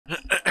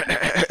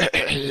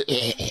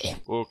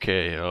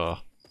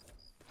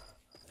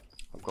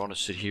want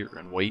to sit here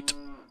and wait.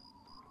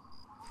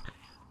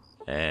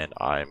 And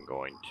I'm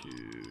going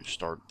to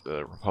start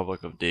the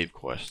Republic of Dave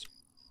quest.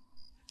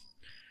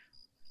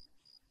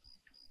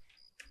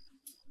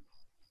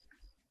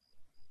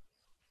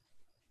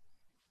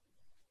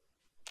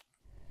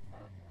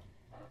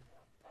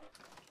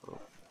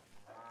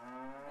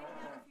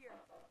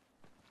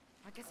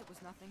 I guess it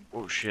was nothing.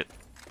 Oh shit.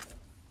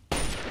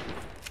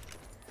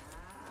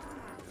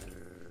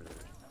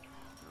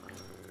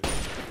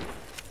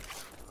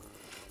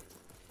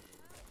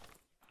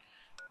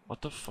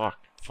 What the fuck?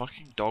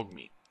 Fucking dog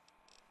meat.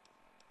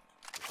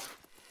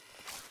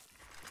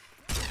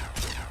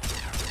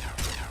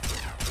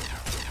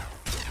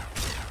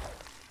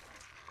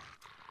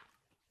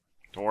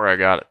 Don't worry, I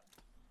got it.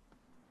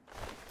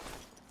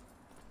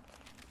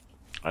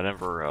 I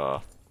never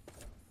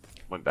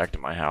went back to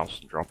my house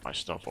and dropped my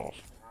stuff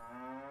off.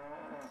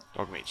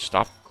 Dog meat,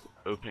 stop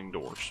opening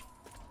doors.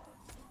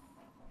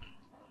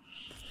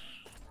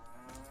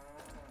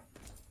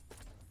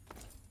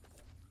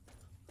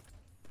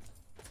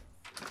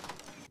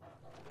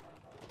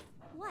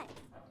 What?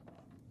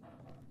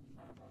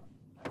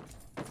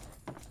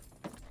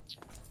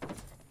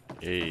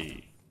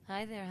 Hey.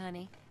 Hi there,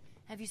 honey.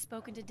 Have you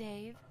spoken to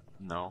Dave?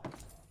 No.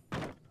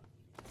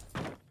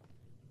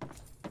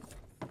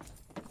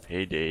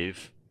 Hey,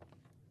 Dave.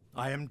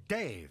 I am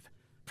Dave,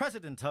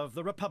 President of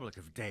the Republic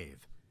of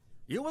Dave.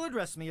 You will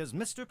address me as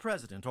Mr.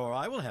 President, or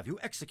I will have you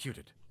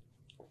executed.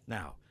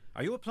 Now,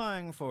 are you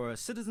applying for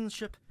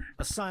citizenship,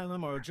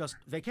 asylum, or just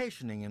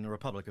vacationing in the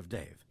Republic of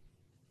Dave?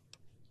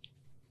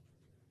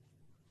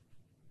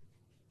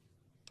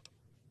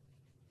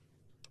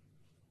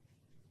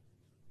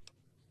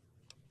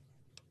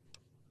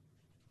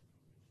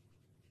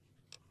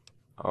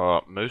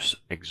 Most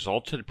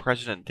exalted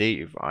President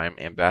Dave, I'm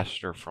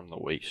ambassador from the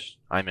waste.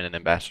 I'm an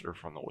ambassador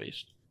from the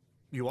waste.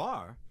 You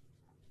are?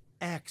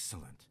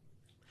 Excellent.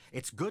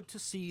 It's good to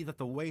see that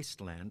the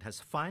wasteland has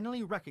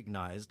finally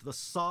recognized the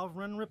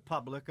sovereign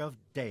Republic of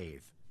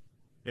Dave.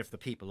 If the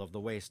people of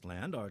the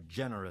wasteland are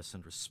generous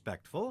and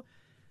respectful,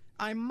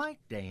 I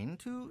might deign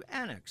to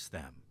annex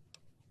them.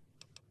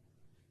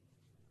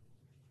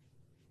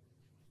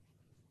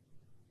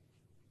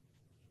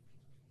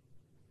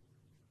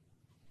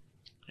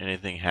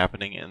 Anything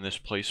happening in this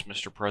place,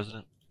 Mr.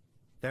 President?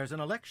 There's an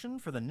election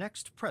for the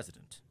next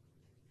president.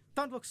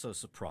 Don't look so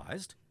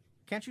surprised.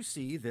 Can't you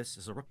see this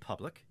is a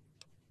republic?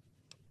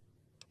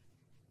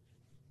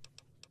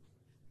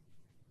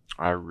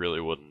 I really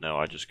wouldn't know.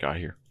 I just got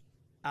here.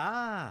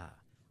 Ah,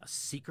 a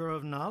seeker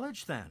of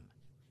knowledge then?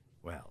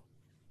 Well,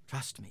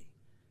 trust me,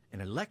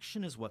 an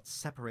election is what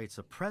separates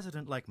a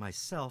president like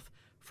myself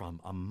from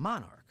a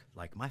monarch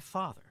like my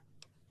father.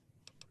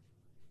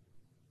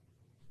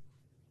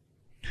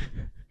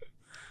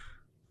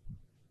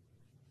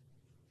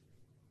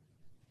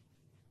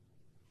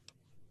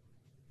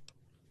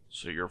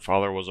 So your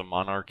father was a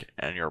monarch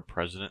and you're a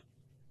president?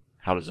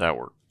 How does that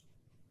work?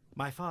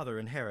 My father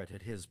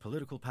inherited his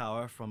political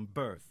power from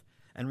birth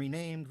and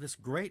renamed this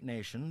great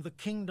nation the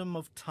Kingdom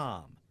of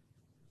Tom.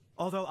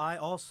 Although I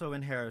also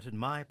inherited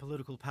my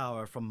political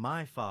power from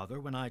my father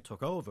when I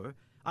took over,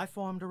 I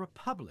formed a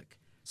republic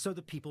so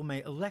the people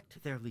may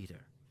elect their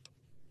leader.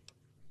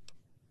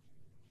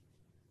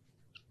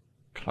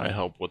 Can I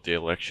help with the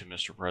election,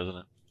 Mr.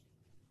 President?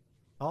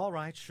 All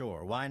right,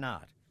 sure, why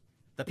not?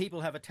 The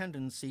people have a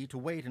tendency to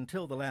wait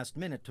until the last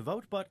minute to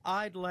vote, but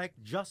I'd like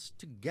just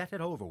to get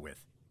it over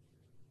with.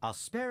 I'll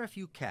spare a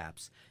few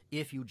caps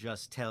if you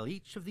just tell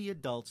each of the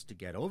adults to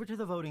get over to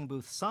the voting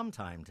booth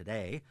sometime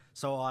today,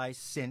 so I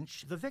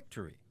cinch the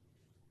victory.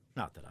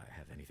 Not that I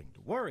have anything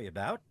to worry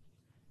about.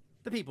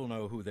 The people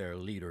know who their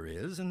leader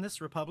is in this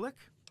republic.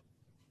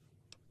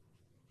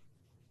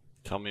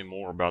 Tell me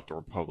more about the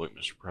Republic,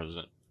 Mr.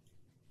 President.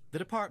 The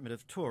Department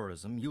of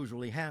Tourism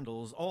usually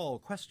handles all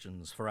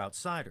questions for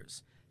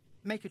outsiders.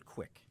 Make it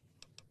quick.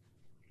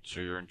 So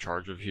you're in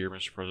charge of here,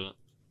 Mr. President?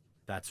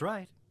 That's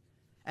right.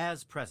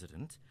 As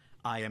president,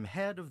 I am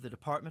head of the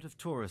Department of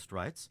Tourist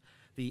Rights,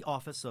 the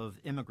Office of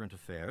Immigrant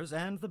Affairs,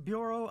 and the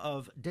Bureau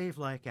of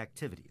Dave-like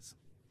Activities.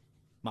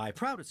 My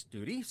proudest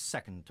duty,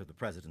 second to the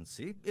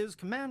presidency, is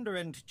Commander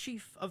and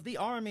Chief of the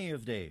Army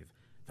of Dave,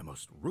 the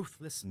most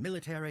ruthless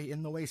military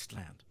in the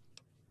wasteland.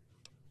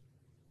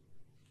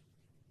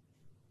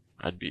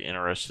 I'd be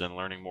interested in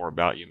learning more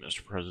about you,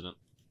 Mr. President.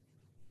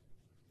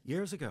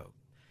 Years ago,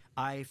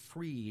 I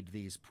freed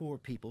these poor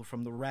people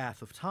from the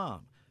wrath of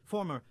Tom,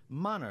 former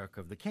monarch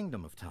of the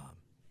Kingdom of Tom.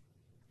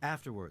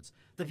 Afterwards,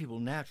 the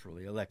people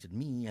naturally elected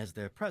me as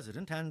their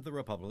president, and the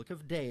Republic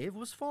of Dave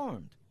was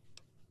formed.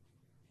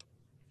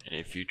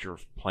 Any future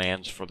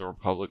plans for the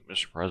Republic,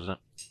 Mr. President?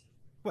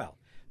 Well,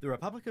 the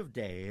Republic of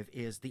Dave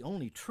is the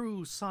only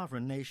true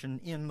sovereign nation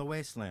in the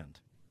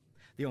wasteland.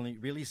 The only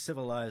really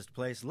civilized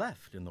place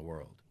left in the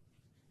world.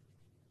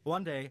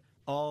 One day,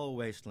 all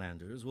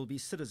wastelanders will be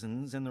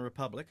citizens in the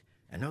Republic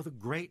and know the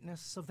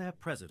greatness of their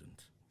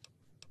president.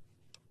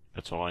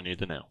 That's all I need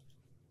to know.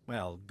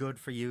 Well, good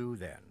for you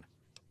then.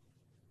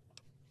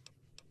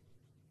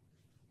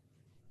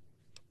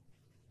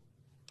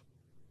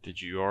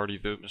 Did you already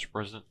vote, Mr.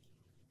 President?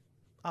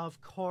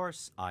 Of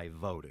course I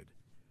voted.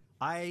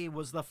 I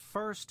was the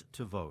first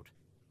to vote.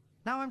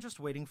 Now I'm just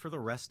waiting for the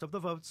rest of the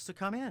votes to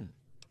come in.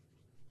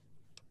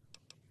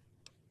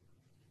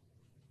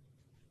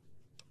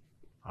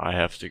 I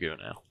have to go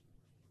now.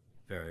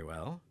 Very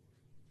well.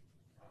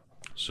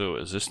 So,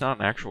 is this not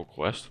an actual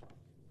quest?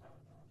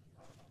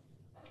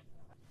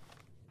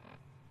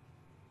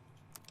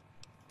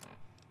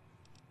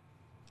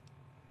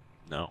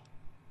 No.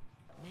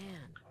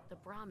 Man, the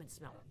Brahmin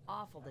smell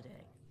awful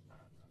today.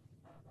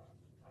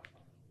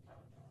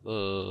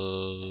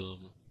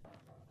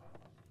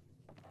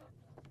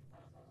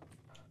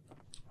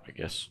 I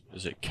guess,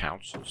 is it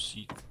council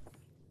seat?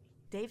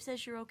 Dave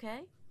says you're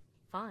okay?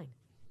 Fine.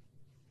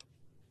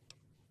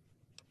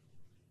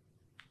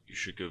 You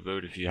should go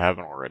vote if you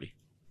haven't already.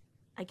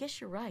 I guess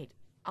you're right.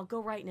 I'll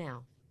go right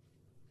now.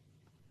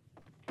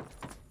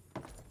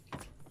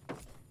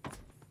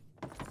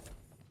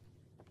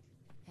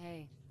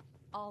 Hey,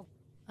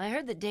 I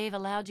heard that Dave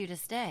allowed you to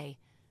stay.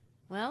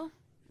 Well,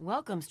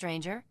 welcome,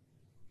 stranger.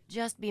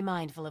 Just be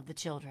mindful of the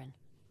children.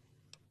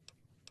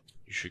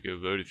 You should go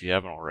vote if you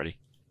haven't already.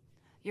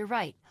 You're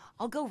right.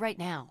 I'll go right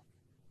now.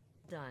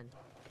 Done.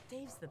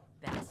 Dave's the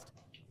best.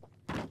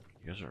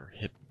 You guys are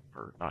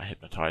not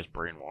hypnotized,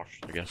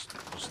 brainwashed, I guess.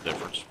 What's the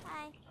difference?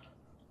 Hi.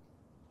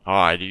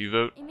 Hi, do you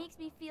vote? It makes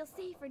me feel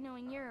safer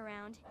knowing you're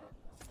around.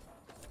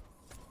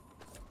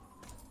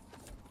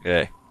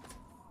 Okay.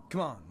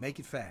 Come on, make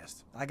it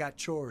fast. I got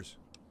chores.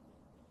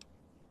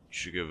 You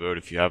should go vote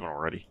if you haven't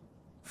already.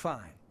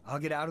 Fine, I'll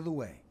get out of the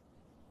way.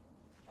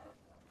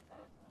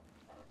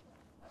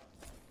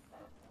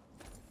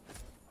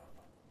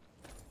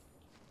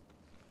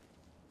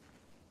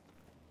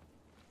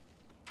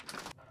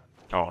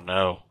 Oh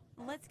no.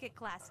 Let's get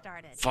class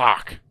started.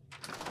 Fuck!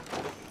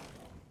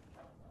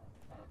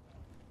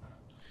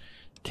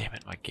 Damn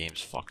it, my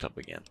game's fucked up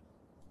again.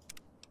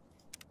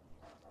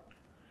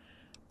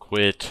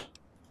 Quit.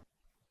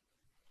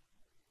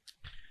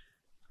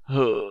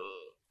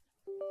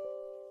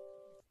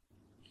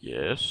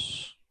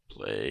 Yes.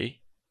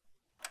 Play.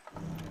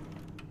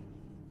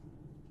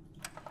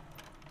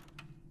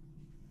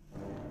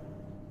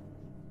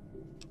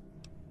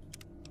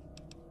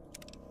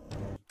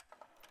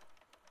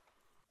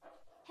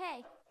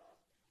 Hey.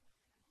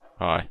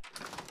 Hi.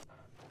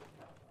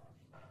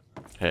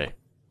 Hey.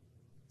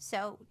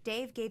 So,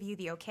 Dave gave you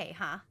the okay,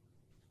 huh?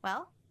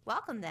 Well,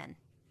 welcome then.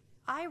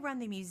 I run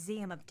the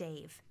Museum of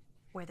Dave,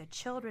 where the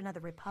children of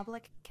the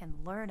Republic can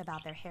learn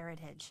about their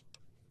heritage.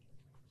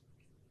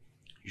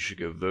 You should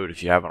go vote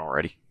if you haven't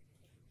already.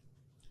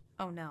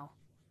 Oh no.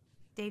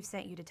 Dave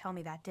sent you to tell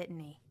me that, didn't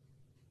he?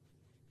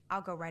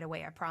 I'll go right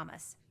away, I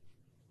promise.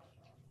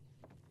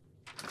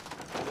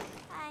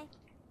 Hi.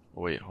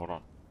 Wait, hold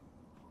on.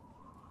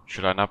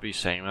 Should I not be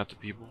saying that to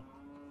people?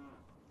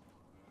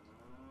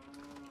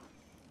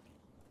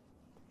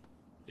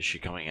 Is she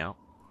coming out?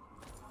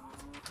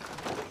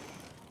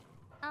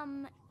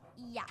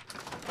 Yeah.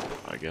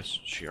 I guess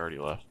she already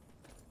left.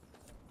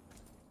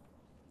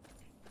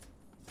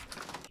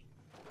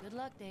 Good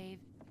luck, Dave.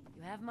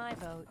 You have my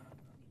vote.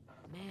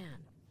 Man,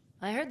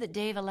 I heard that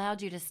Dave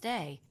allowed you to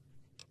stay.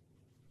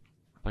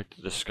 I'd like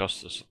to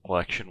discuss this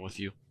election with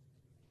you.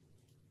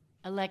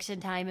 Election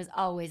time is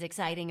always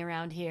exciting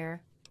around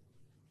here.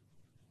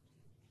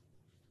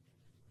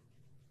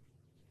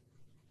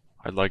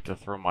 I'd like to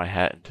throw my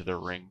hat into the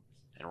ring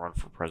and run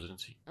for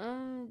presidency.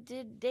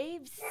 Did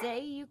Dave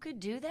say you could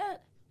do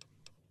that?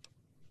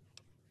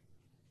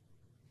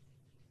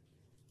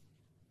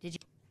 Did you?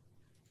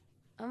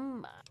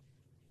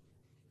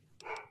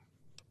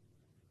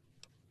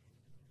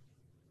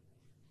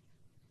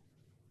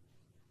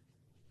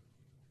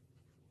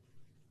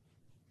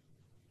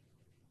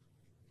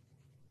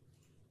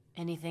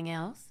 Anything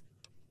else?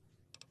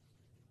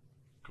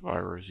 Goodbye,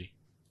 Rosie.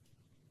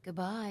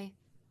 Goodbye.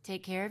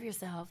 Take care of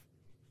yourself.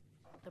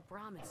 The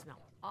Brahmin smell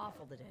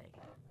awful today.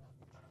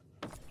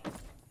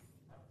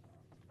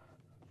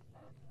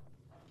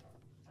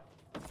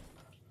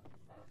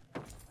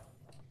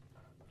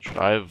 Should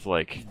I have,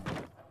 like,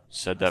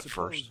 said that I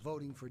suppose first?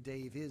 Voting for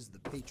Dave is the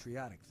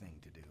patriotic thing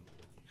to do.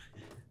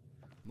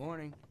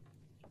 Morning.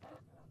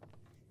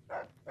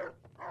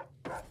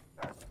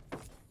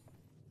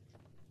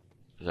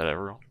 Is that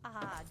everyone?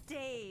 Ah,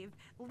 Dave,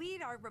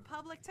 lead our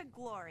Republic to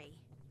glory.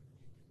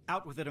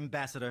 Out with it,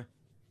 Ambassador.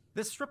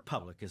 This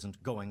republic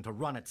isn't going to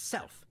run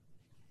itself.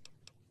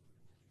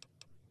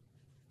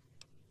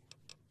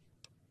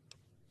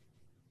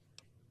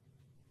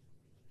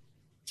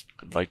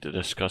 I'd like to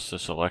discuss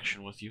this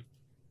election with you.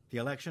 The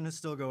election is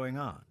still going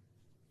on.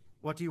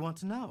 What do you want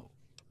to know?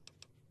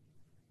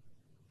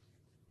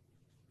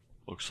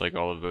 Looks like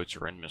all the votes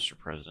are in, Mr.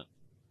 President.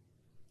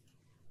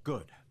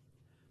 Good.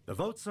 The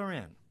votes are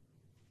in.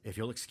 If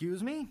you'll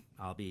excuse me,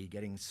 I'll be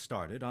getting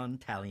started on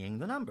tallying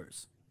the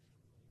numbers.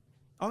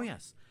 Oh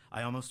yes,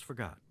 I almost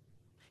forgot.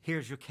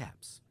 Here's your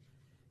caps.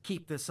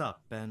 Keep this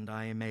up, and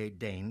I may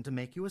deign to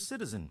make you a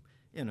citizen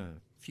in a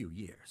few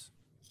years.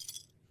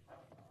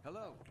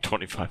 Hello.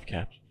 25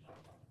 caps.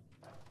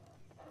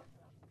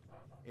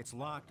 It's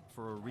locked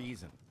for a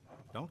reason.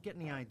 Don't get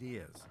any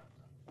ideas.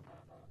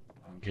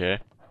 Okay.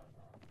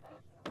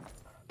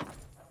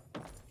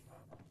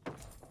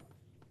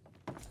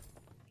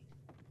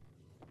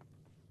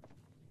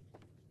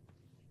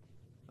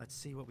 Let's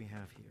see what we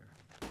have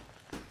here.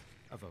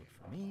 A vote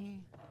for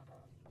me,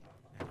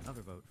 and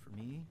another vote for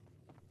me.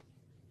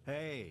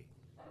 Hey!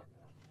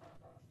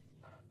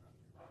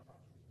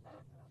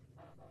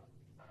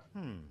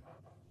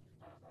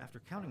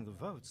 After counting the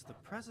votes, the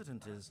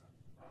president is...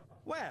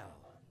 Well,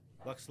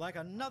 looks like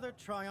another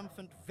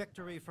triumphant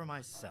victory for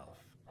myself.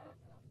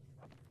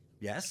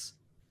 Yes?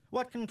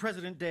 What can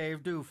President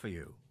Dave do for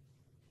you?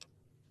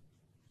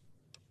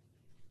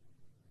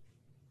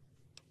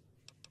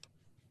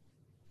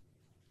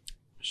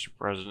 Mr.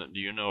 President, do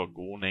you know a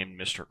ghoul named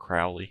Mr.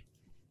 Crowley?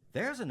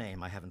 There's a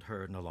name I haven't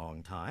heard in a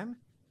long time.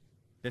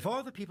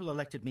 Before the people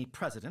elected me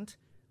president,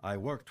 I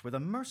worked with a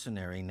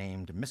mercenary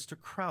named Mr.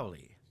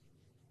 Crowley.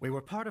 We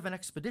were part of an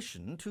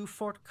expedition to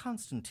Fort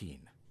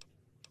Constantine.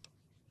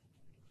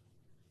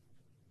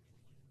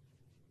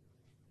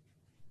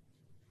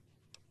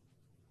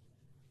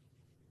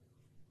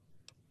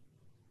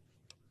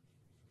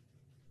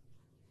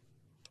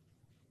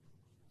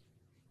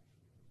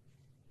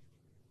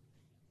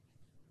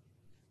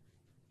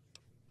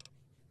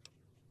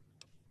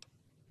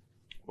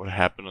 What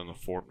happened in the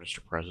fort, Mr.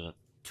 President?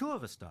 2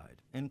 of us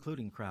died,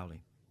 including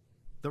Crowley.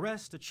 The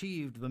rest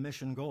achieved the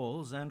mission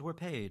goals and were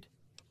paid.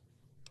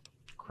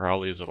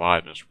 Crowley is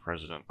alive, Mr.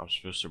 President. I'm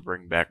supposed to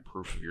bring back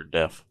proof of your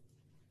death.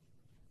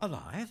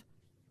 Alive?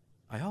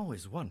 I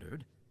always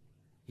wondered.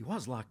 He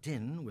was locked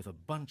in with a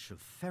bunch of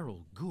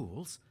feral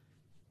ghouls.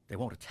 They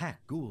won't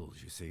attack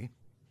ghouls, you see.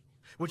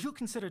 Would you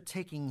consider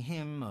taking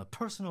him a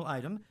personal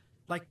item,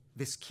 like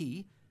this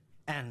key,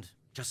 and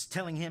just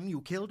telling him you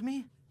killed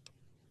me?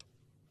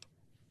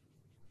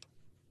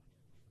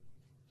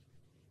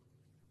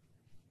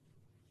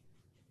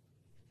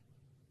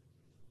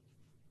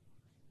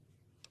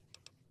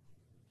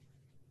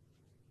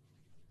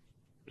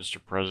 Mr.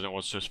 President,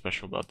 what's so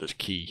special about this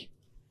key?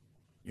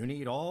 You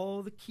need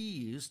all the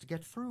keys to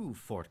get through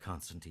Fort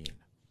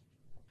Constantine.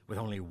 With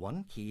only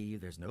one key,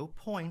 there's no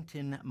point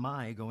in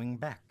my going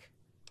back.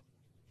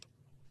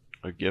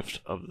 A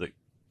gift of the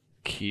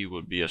key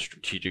would be a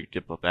strategic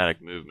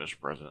diplomatic move, Mr.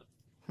 President.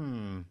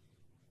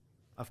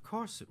 Of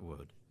course it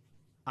would.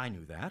 I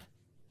knew that.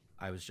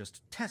 I was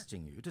just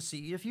testing you to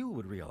see if you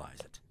would realize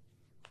it.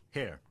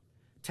 Here,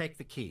 take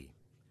the key.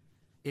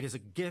 It is a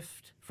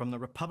gift from the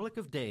Republic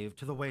of Dave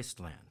to the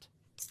Wasteland.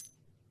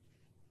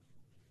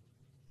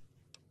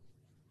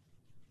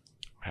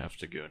 I have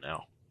to go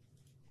now.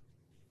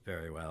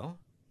 Very well.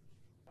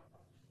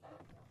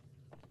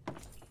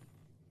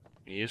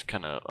 He is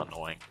kind of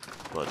annoying,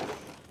 but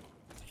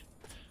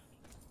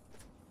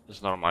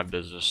it's none of my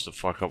business to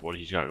fuck up what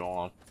he's got going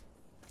on.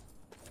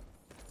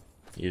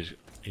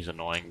 He's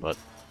annoying, but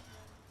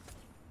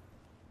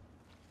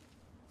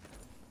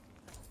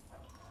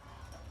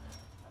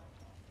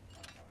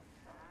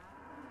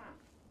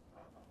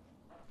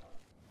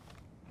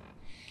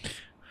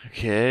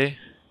okay.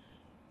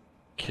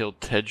 Kill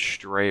Ted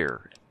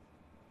Strayer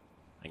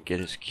and get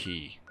his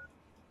key.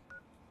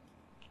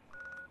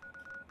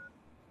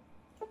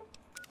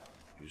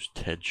 Who's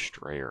Ted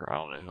Strayer? I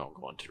don't know who I'm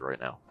going to right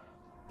now.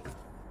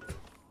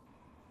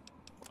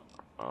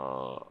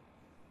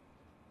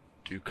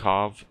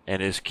 Dukov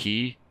and his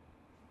key.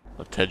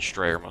 But Ted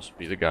Strayer must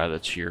be the guy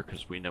that's here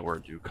because we know where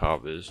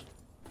Dukov is.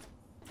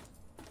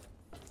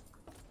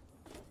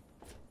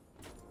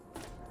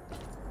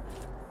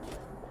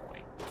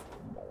 Boing,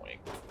 boing.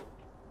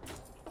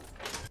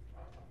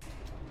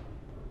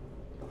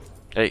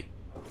 Hey.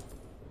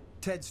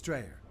 Ted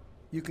Strayer,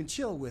 you can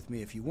chill with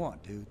me if you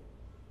want, dude.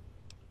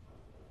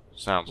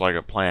 Sounds like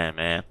a plan,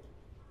 man.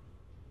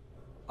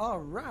 All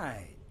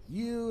right,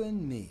 you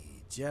and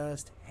me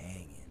just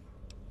hanging.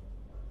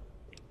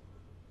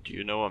 Do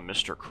you know a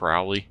Mr.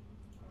 Crowley?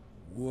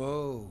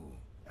 Whoa,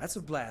 that's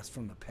a blast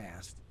from the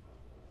past.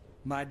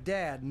 My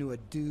dad knew a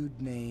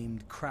dude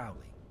named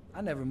Crowley.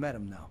 I never met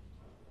him, though.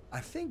 I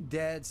think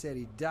Dad said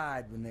he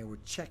died when they were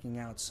checking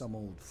out some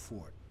old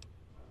fort.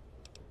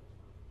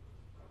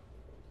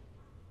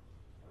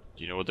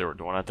 Do you know what they were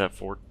doing at that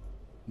fort?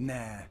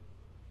 Nah.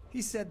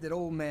 He said that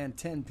old man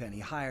Tenpenny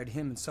hired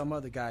him and some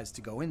other guys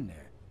to go in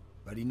there,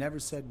 but he never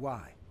said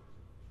why.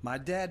 My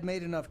dad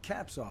made enough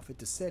caps off it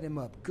to set him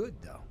up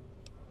good, though.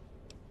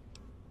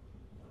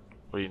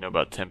 What do you know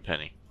about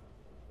Tenpenny?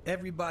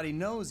 Everybody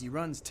knows he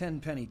runs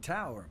Tenpenny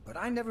Tower, but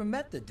I never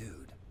met the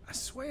dude. I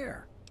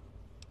swear.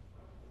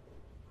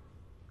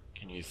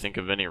 Can you think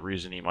of any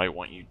reason he might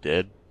want you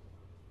dead?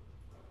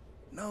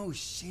 No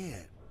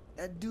shit.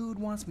 That dude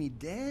wants me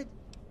dead?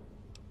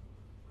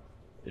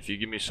 If you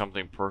give me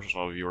something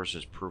personal of yours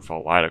as proof,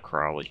 I'll lie to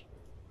Crowley.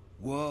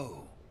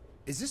 Whoa.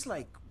 Is this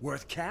like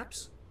worth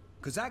caps?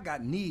 'Cause I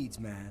got needs,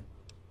 man.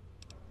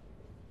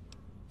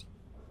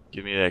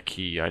 Give me that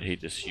key. I'd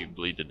hate to see you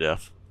bleed to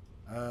death.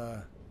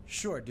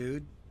 Sure,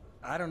 dude.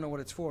 I don't know what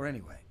it's for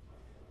anyway.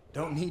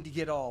 Don't need to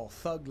get all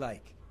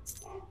thug-like.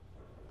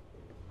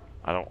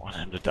 I don't want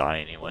him to die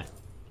anyway.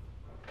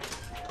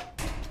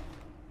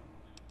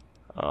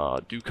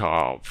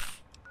 Dukov.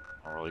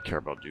 I don't really care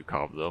about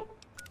Dukov though.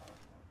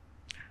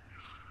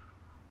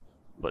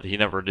 But he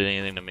never did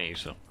anything to me,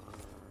 so.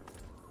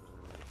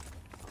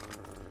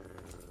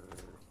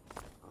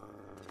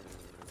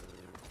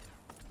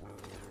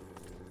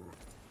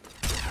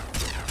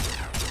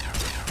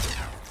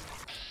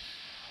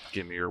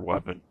 Give me your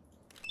weapon.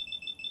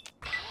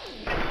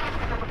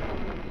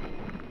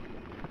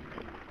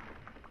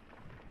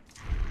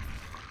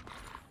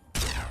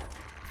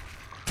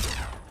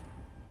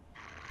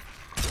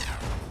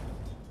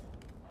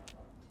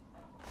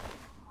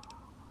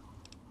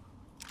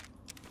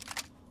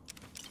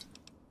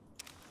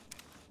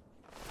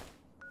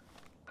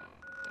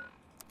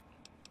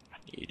 I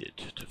need it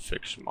to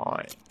fix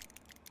mine.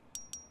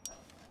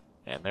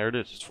 And there it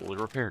is, it's fully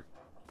repaired.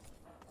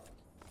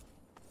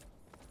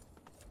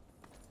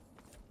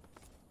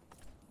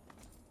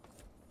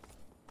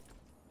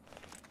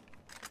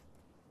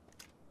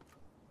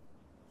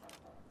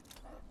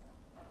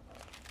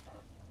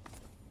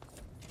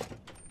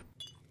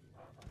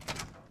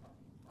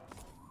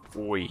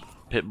 Oi,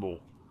 Pitbull.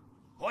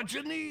 What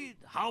you need?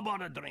 How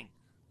about a drink?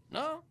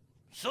 No?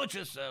 Suit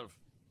yourself.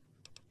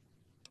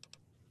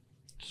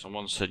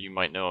 Someone said you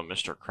might know a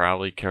Mr.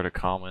 Crowley. Care to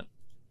comment?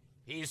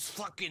 He's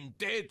fucking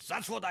dead,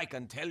 that's what I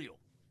can tell you.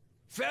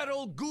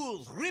 Feral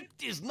ghouls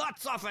ripped his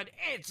nuts off and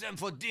ate them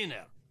for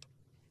dinner.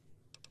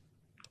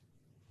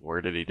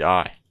 Where did he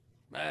die?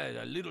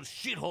 A little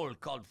shithole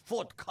called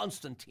Fort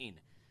Constantine.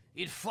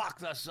 It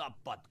fucked us up,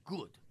 but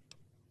good.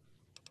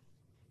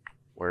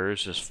 Where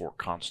is this Fort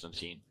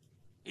Constantine?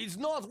 It's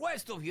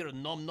northwest of here,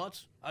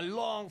 numbnuts. A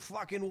long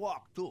fucking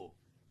walk, too.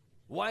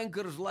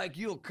 Wankers like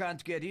you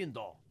can't get in,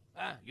 though.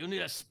 You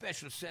need a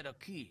special set of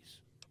keys.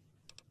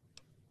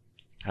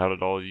 How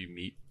did all of you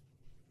meet?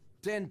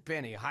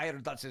 Tenpenny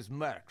hired us as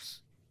mercs.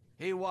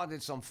 He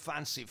wanted some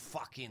fancy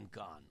fucking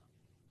gun.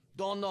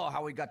 Don't know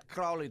how he got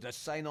Crowley to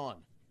sign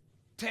on.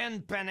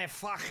 Tenpenny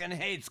fucking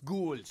hates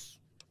ghouls.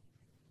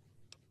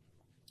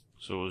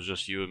 So it was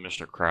just you and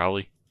Mr.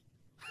 Crowley?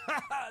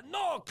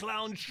 No,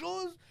 clown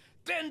shoes.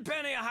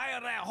 Tenpenny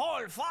hired a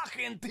whole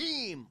fucking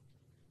team.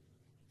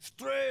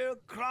 Strayer,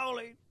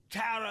 Crowley,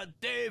 Tara,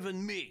 Dave,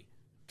 and me.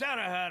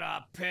 Tara had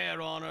a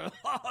pair on her.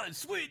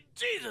 Sweet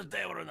Jesus,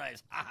 they were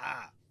nice.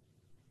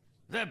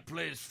 That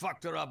place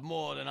fucked her up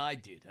more than I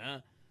did,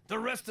 huh? The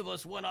rest of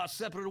us went our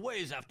separate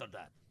ways after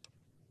that.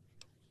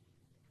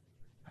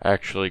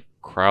 Actually,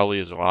 Crowley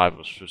is alive. I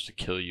was supposed to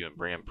kill you and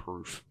bring him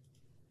proof.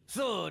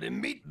 So, the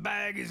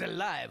meatbag is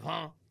alive,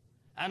 huh?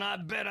 And I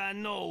bet I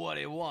know what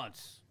he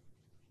wants.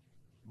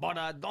 But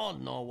I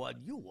don't know what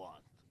you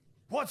want.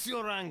 What's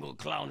your angle,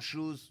 clown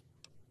shoes?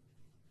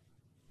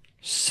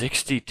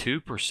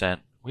 62%?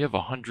 We have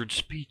 100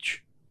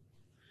 speech.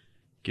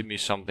 Give me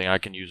something I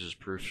can use as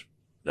proof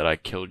that I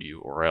killed you,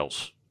 or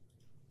else.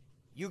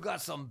 You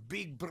got some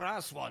big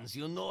brass ones,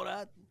 you know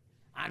that?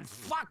 And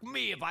fuck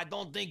me if I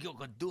don't think you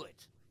could do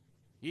it.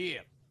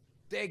 Here,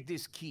 take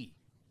this key.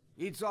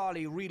 It's all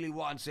he really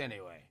wants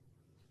anyway.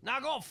 Now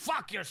go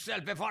fuck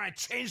yourself before I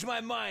change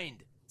my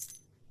mind.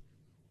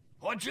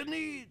 What you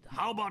need?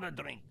 How about a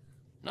drink?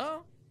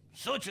 No?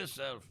 Suit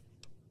yourself.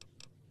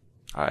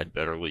 I'd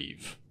better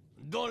leave.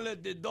 Don't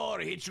let the door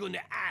hit you in the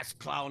ass,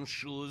 clown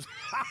shoes.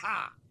 Ha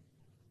ha!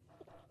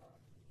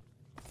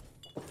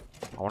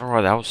 I wonder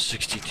why that was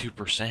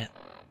 62%. That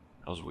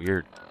was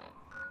weird.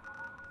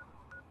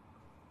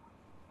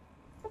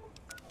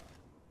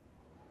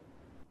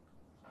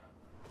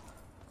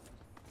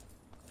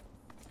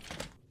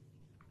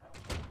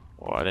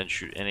 Well, I didn't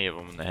shoot any of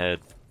them in the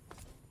head.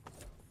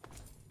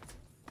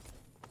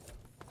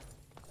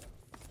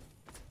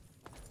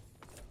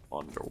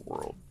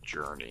 Underworld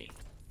Journey.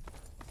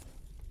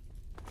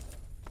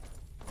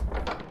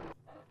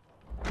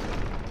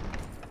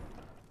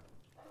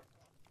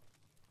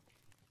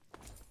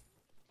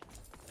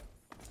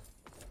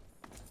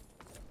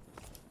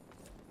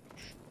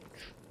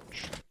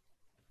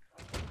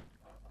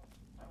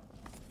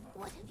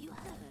 What have you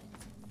heard?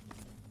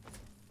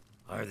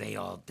 Are they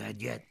all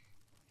dead yet?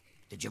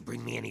 Did you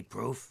bring me any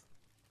proof?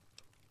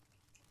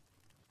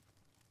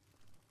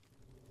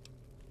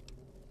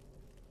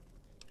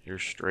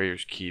 Here's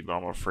Strayer's key, but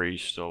I'm afraid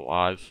he's still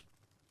alive.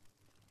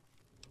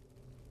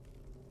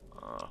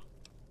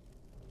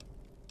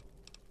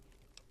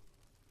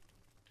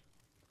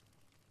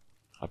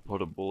 I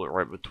put a bullet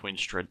right between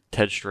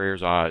Ted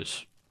Strayer's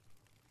eyes.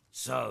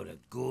 So the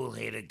ghoul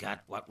hater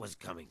got what was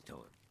coming to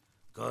him.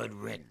 Good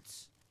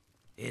riddance.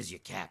 Here's your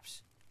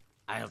caps.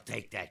 I'll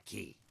take that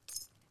key.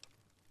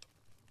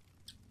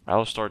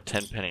 Alistair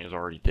Tenpenny is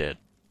already dead.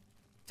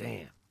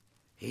 Damn.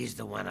 He's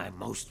the one I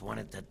most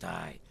wanted to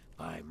die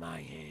by my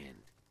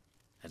hand.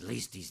 At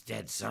least he's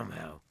dead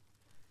somehow.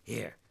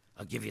 Here,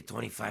 I'll give you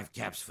 25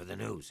 caps for the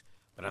news,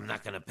 but I'm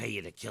not gonna pay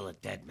you to kill a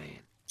dead man.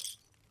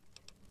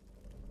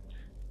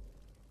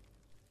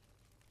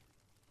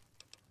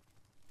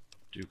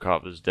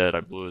 Dukov is dead.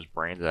 I blew his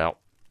brains out.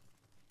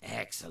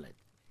 Excellent.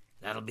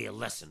 That'll be a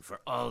lesson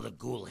for all the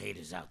ghoul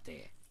haters out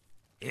there.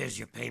 Here's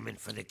your payment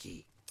for the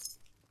key.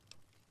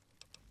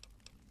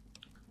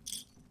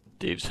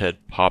 Dave's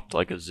head popped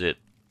like a zit.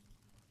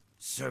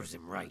 Serves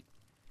him right.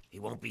 He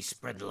won't be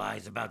spreading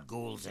lies about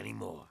ghouls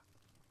anymore.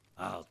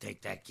 I'll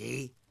take that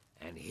key,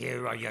 and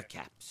here are your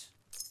caps.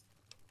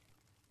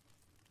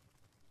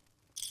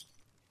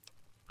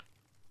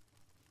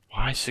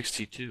 Why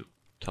 62?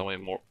 Tell me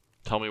more.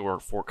 Tell me where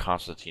Fort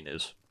Constantine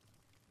is.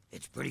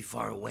 It's pretty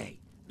far away,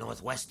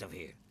 northwest of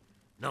here.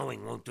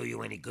 Knowing won't do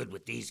you any good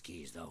with these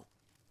keys, though.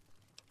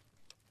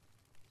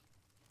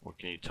 What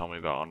can you tell me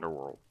about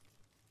Underworld?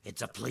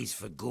 It's a place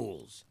for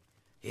ghouls.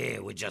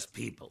 Here, we're just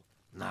people,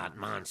 not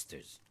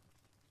monsters.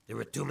 There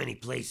are too many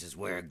places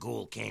where a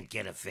ghoul can't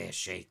get a fair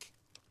shake.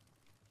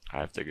 I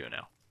have to go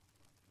now.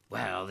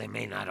 Well, they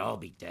may not all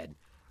be dead,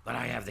 but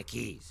I have the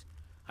keys.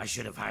 I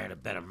should have hired a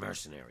better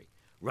mercenary.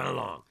 Run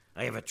along.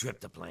 I have a trip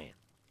to plan.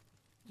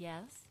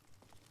 Yes?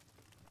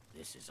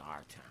 This is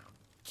our town.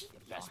 You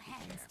best be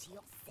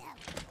careful.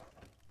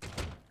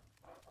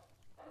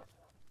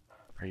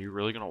 Are you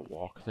really gonna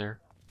walk there?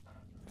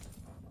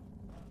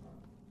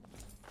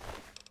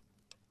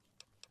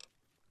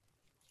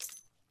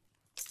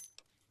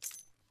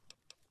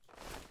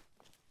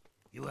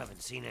 You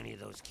haven't seen any of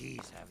those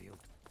keys, have you?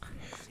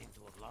 You seem to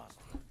have lost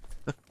them.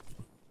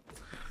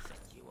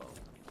 Think you own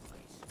the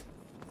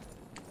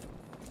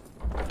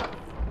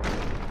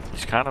place.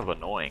 He's kind of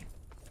annoying.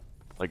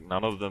 Like,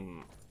 none of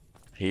them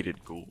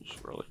hated ghouls,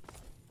 really.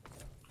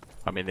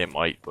 I mean, they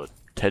might, but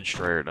Ted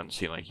Strayer doesn't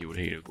seem like he would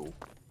hate a ghoul.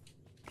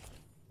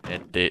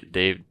 And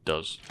Dave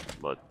does,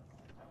 but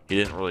he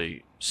didn't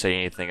really say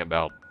anything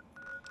about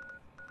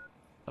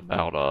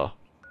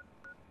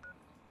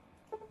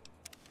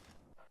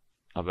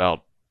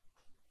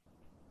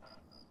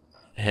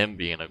him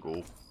being a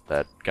ghoul.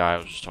 That guy I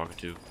was just talking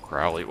to,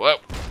 Crowley. Whoa!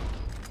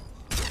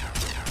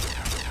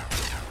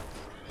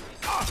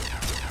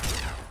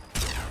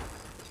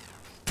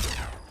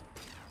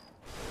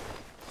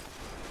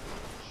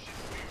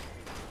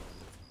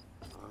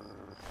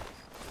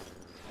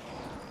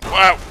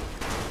 Wow!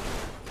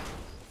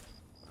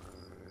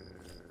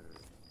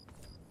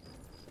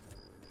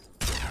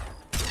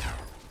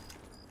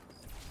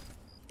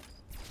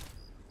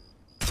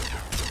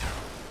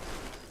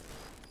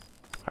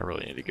 I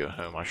really need to go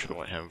home. I should have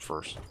went home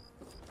first.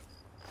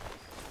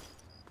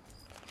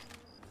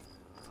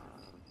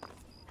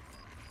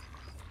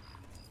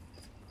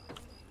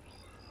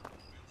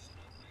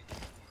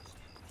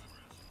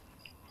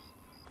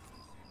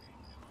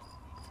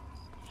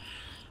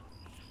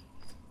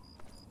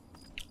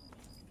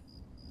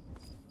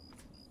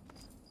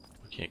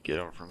 We can't get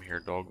him from here,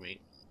 dog meat.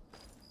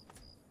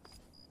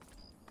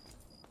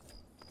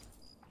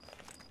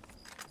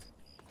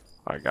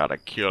 I gotta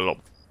kill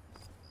him.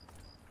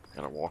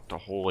 Gotta walk the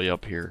whole way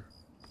up here.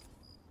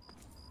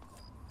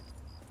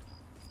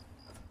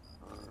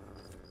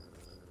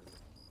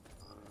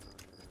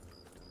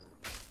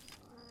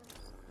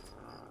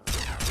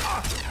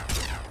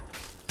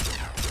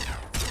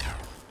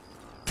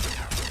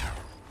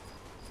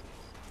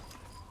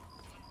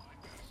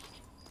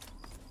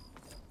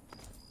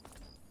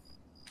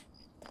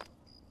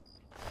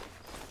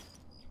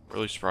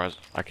 Really surprised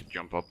I could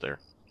jump up there.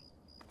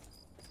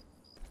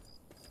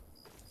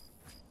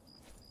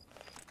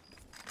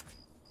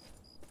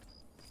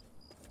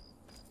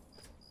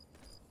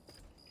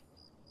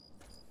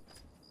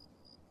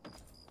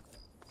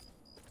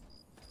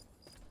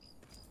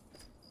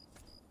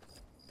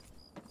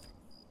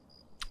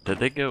 Did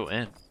they go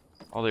in?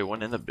 Oh, they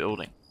went in the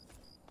building.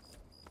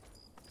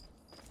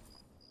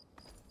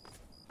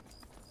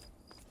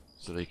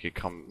 So they could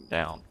come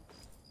down.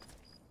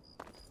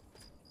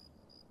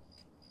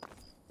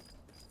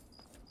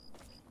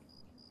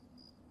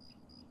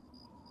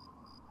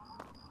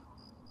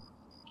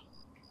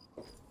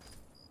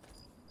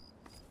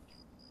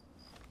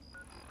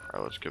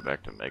 Alright, let's go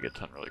back to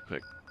Megaton really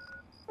quick.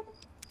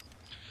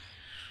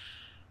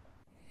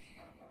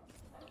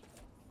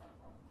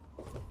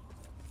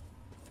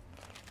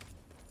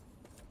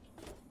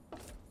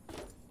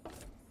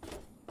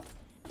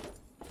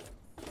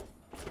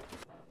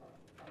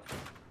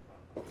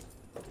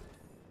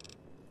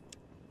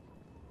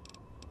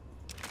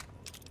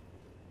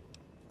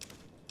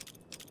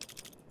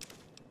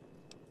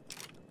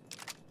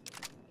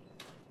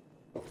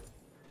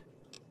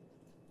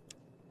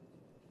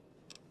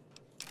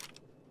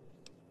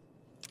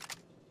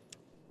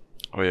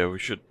 Oh yeah, we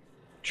should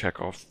check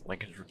off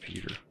Lincoln's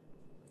repeater.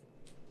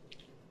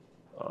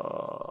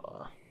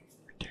 Right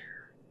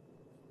there.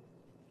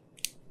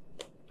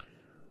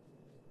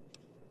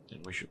 Then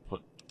we should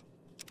put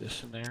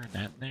this in there and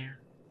that in there.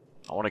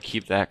 I want to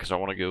keep that because I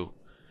want to go.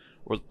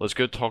 Let's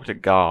go talk to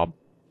Gob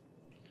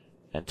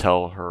and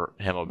tell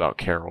him about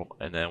Carol,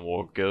 and then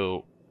we'll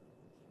go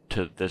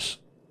to this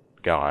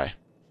guy.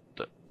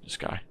 This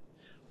guy.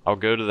 I'll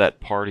go to that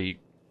party,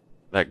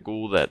 that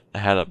ghoul that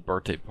had a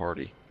birthday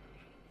party.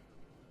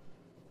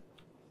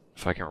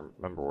 If I can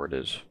remember where it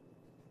is.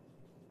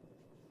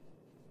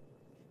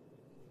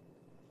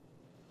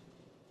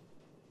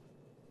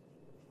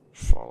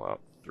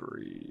 Fallout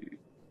 3.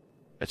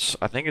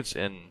 I think it's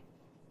in...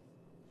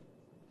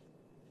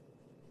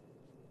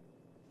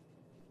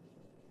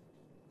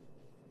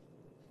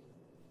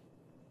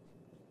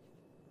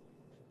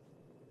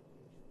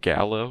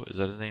 Gallo, is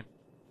that his name?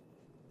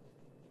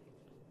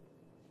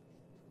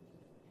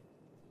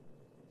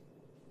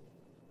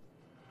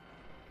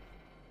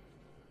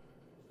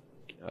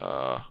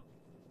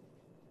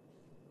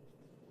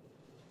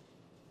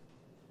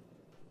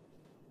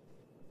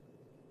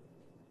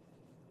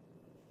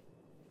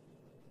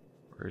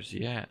 Where's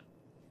he at?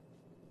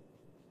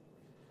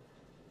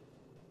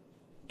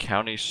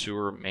 County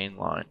Sewer Main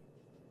Line.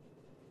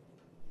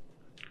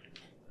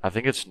 I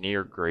think it's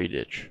near Grey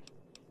Ditch.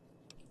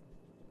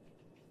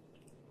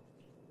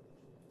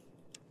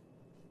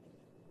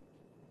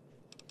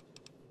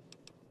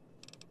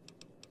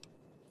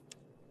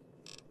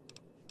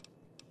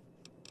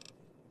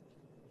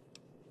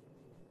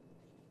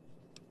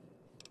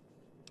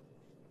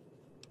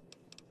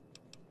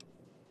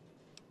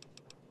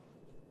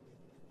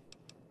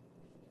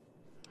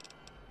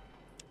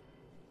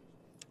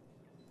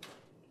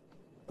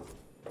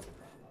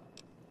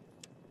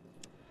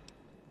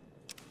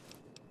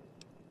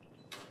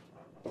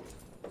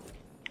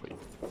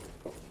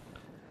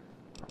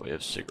 We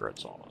have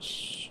cigarettes on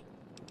us.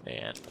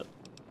 And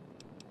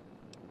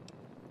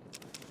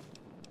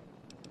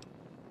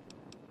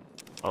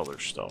other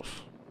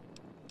stuff.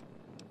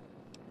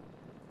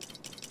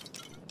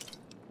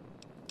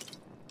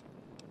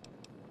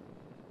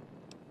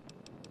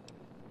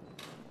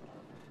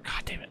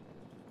 God damn it.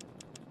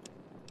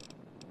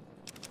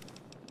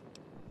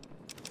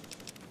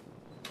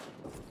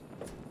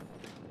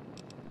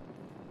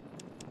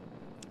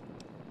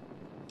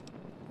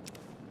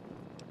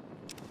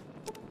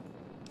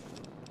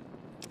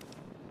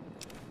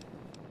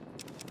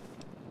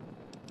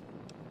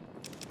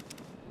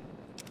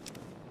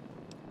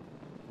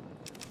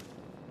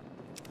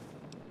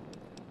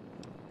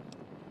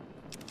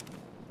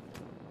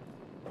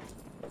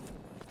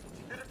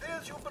 It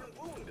appears you've been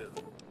wounded.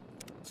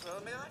 Sir,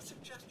 may I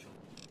suggest you...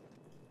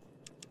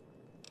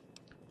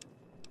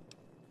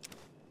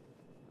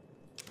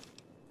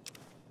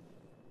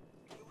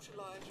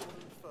 utilize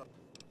your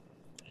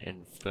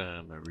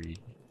Infirmary.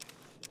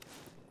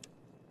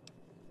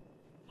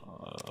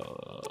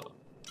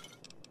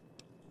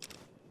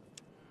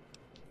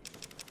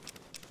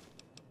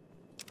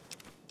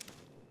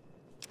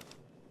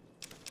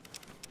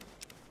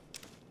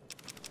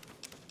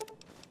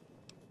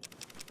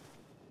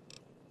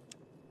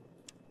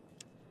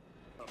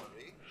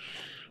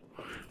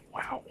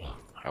 Wow,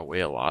 I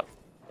weigh a lot.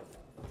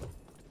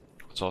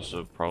 It's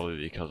also probably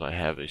because I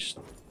have a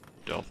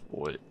stealth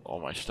boy, all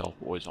my stealth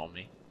boys on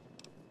me.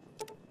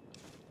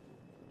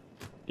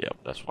 Yep,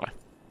 that's why.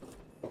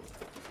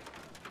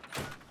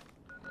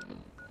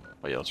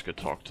 But yeah, let's go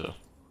talk to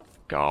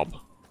Gob.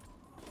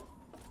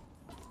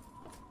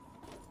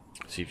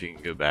 See if you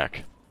can go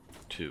back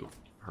to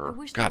her. I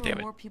wish God there damn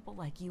were it. more people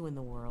like you in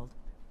the world.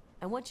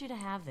 I want you to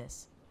have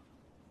this.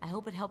 I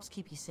hope it helps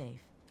keep you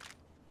safe.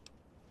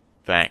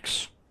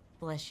 Thanks.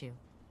 Bless you.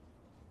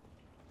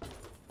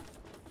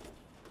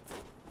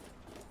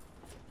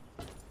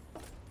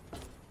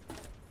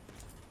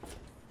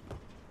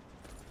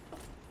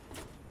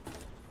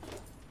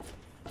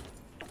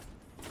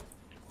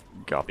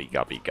 Gobby,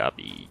 gobby,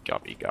 gobby,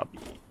 gobby, gobby.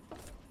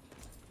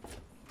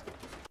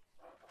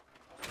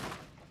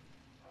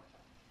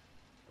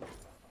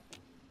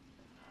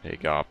 Hey,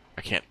 Gob,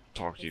 I can't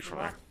talk to you from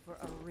there. For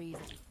a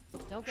reason.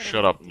 Don't get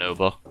Shut up,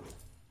 Nova.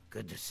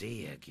 Good to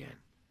see you again.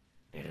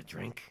 Need a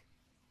drink?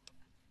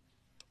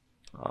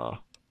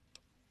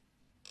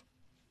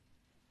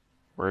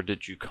 Where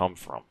did you come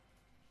from?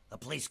 A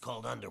place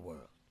called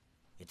Underworld.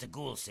 It's a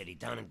ghoul city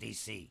down in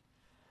D.C.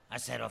 I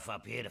set off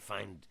up here to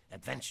find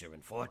adventure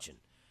and fortune.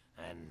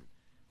 And,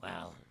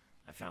 well,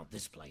 I found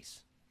this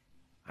place.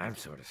 I'm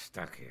sort of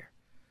stuck here.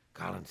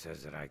 Colin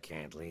says that I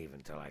can't leave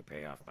until I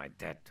pay off my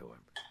debt to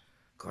him.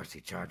 Of course, he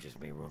charges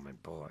me room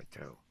and board,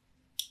 too.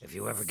 If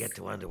you ever get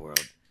to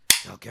Underworld,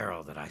 tell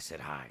Carol that I said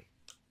hi.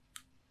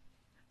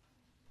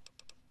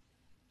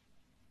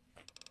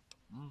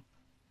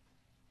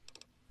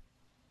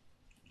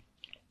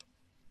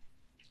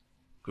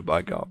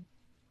 Goodbye, Gob.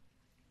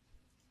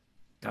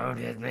 Don't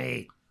hit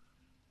me.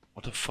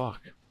 What the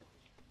fuck?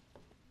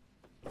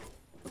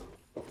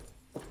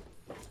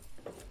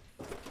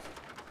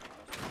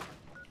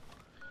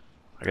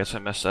 I guess I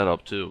messed that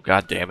up too.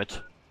 God damn it.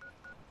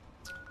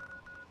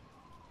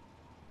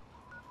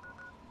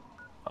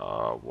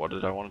 What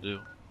did I want to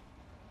do?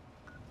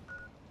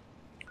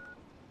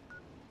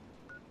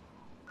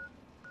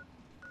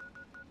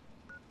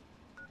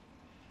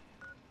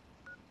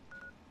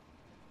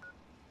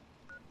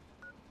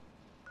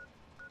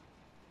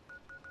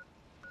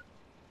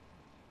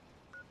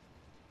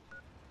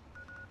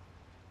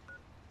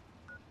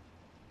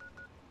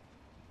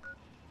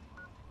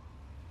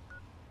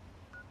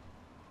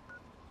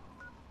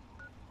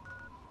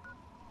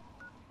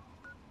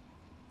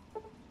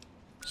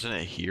 Isn't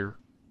it here?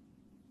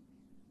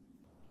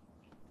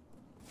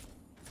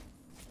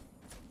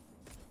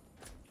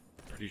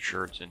 Pretty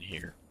sure it's in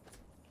here.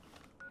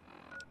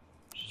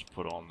 Just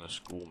put on this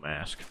school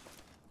mask.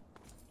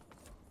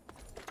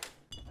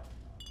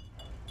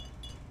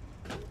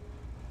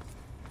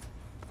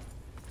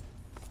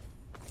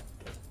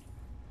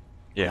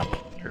 Yeah,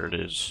 here it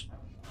is.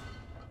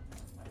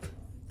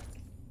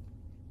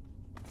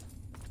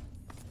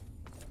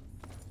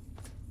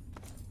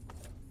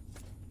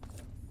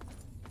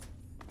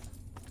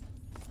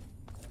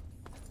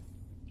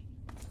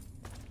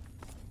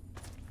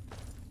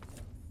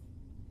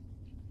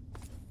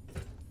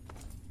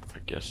 I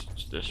guess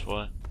it's this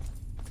way.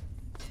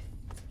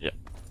 Yep.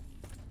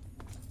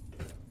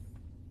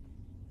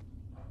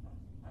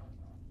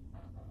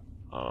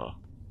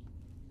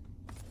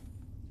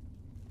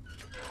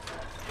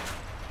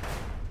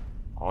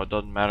 Oh, it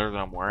doesn't matter that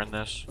I'm wearing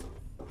this.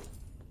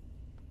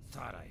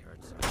 Thought I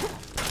heard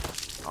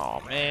something. Oh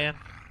man,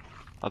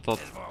 I thought.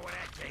 There's more where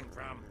that came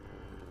from.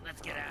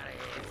 Let's get out of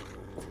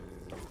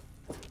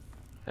here.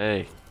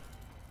 Hey.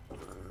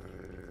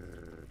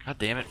 God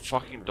damn it,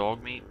 fucking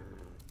dog meat.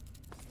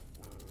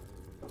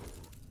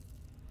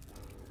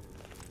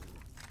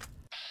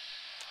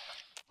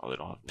 Oh, they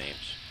don't have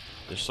names.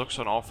 This looks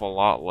an awful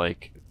lot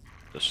like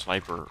the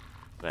sniper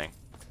thing.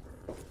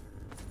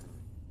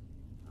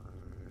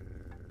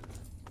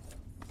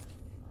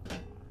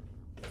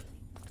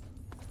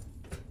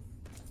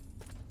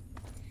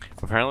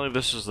 Apparently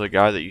this is the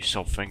guy that you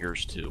sell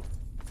fingers to.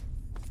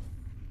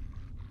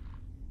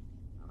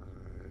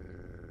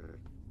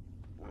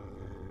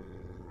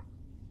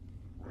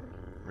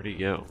 Where'd he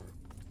go?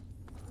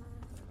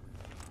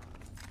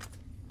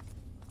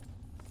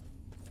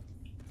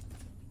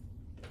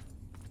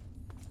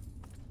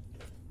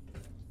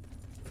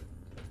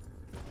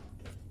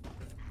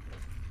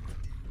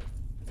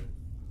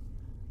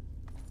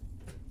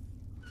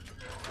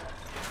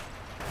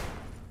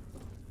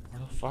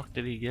 Where the fuck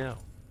did he go?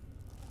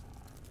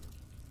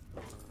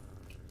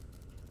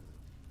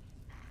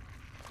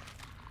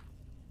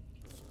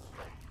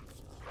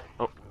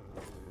 Oh.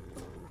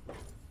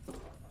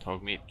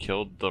 Dog meat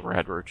killed the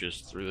rat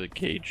roaches through the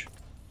cage.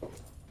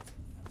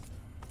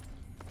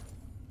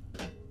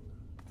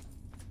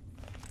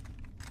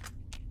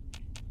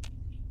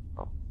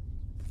 Oh.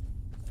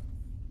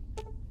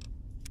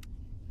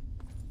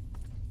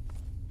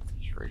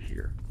 He's right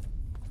here.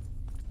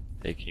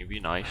 Hey, can you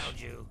be nice?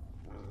 Found you.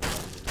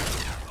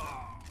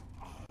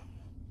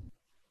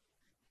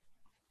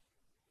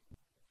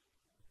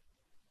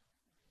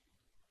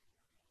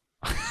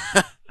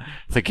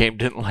 The game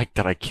didn't like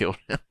that I killed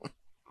him.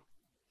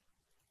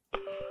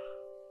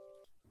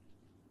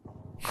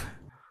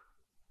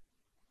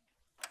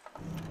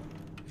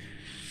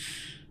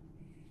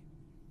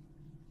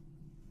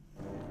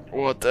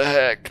 What the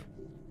heck?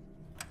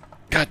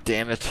 God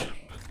damn it.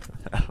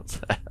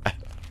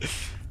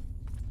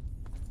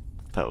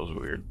 That was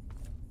weird.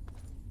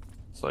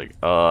 It's like,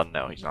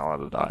 no, he's not allowed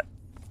to die.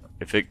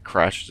 If it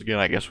crashes again,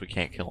 I guess we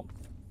can't kill him.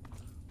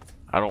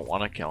 I don't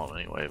want to kill him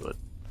anyway, but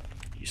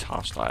he's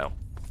hostile.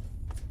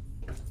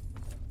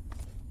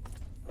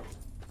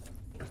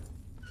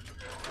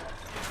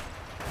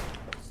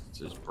 It's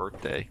his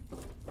birthday.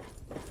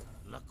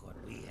 Look what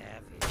we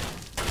have here.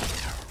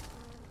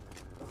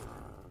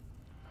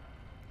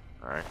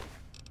 Alright.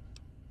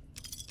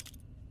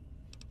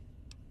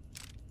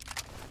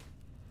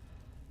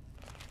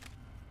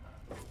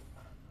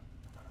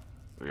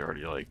 We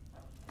already, like,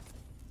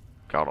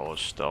 got all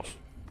his stuff.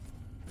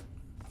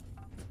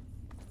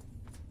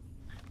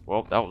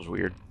 Well, that was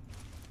weird.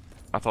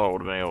 I thought I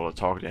would have been able to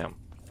talk to him.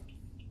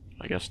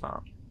 I guess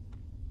not.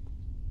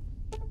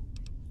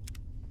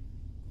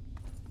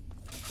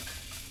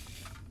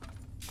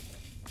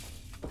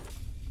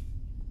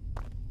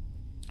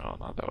 Oh,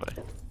 not that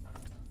way.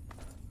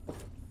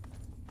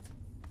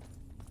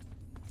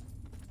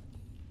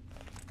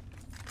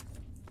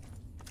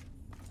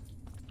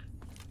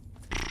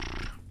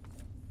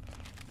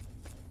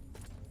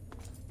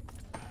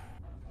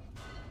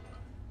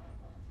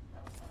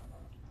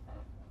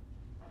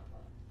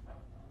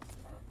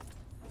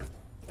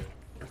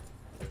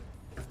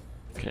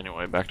 Okay,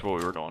 anyway, back to what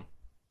we were doing.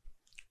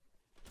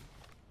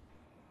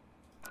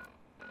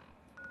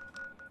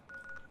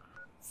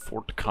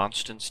 Fort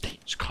Constantine.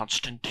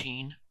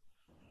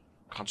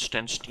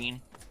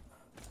 Constantine.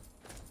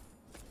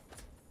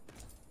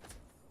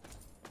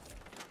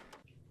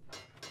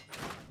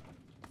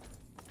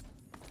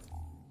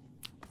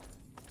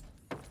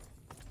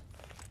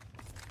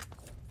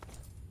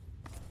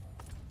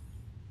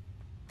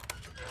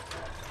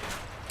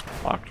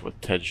 Locked with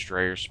Ted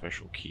Strayer's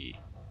special key.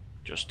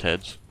 Just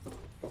Ted's.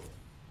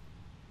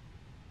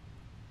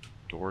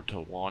 Door to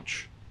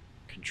launch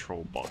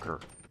control bunker.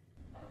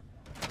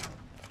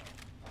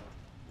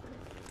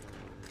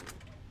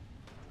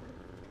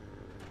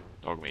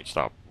 Dog meat,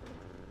 stop.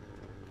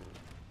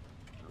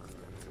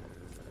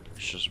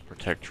 It's just a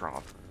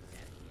Protectron.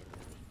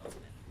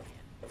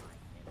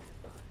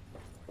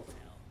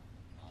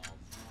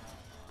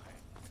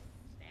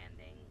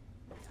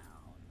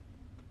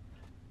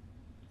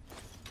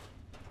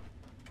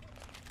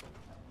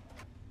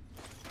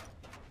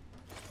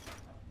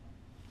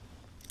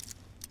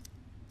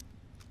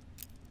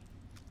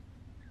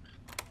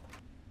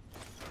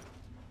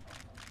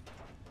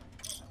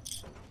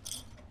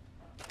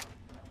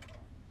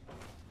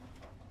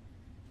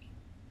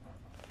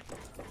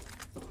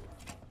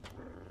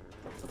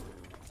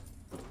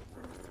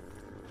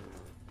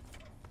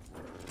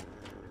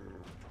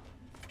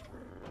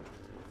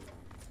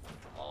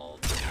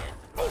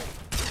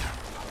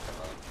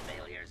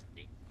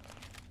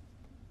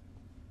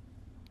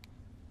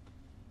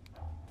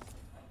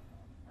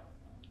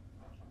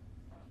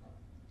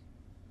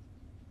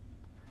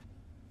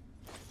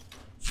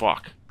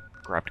 fuck.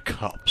 Grabbed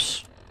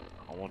cups.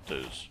 I want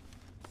those.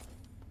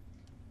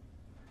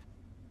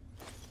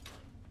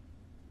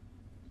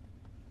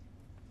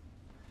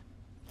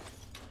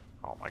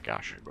 Oh my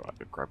gosh, I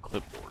gotta grab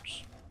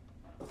clipboards.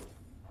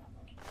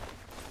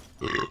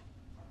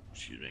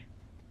 Excuse me.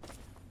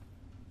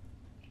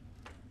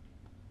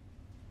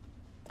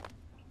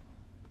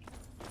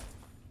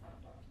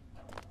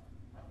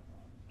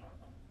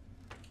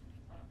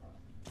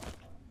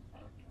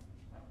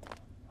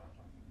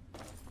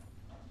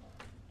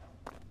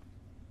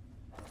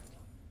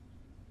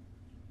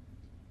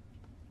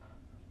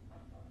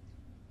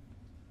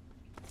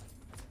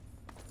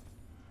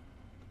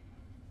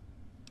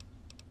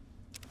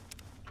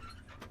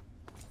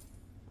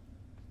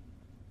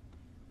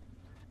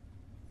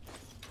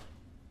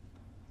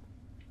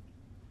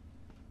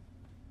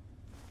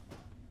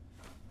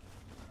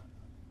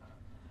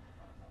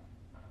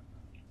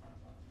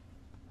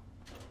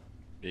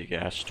 Big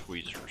ass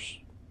tweezers.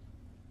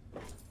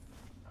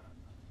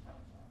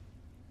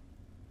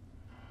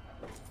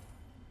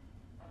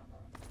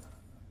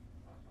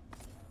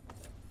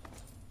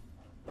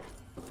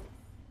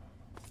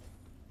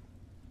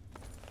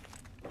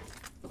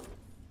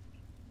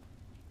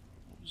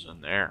 What was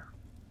in there?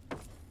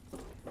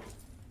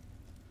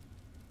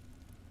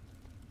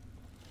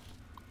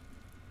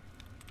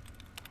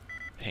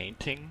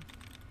 Painting.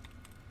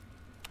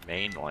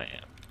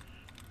 Mainland.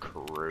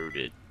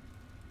 Corroded.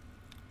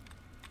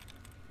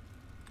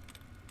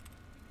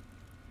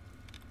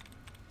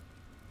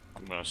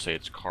 I'm gonna say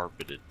it's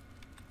carpeted.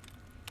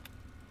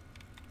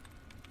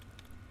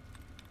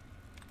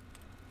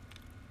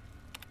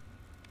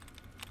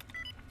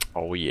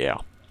 Oh yeah.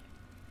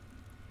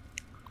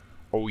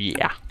 Oh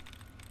yeah.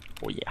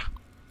 Oh yeah.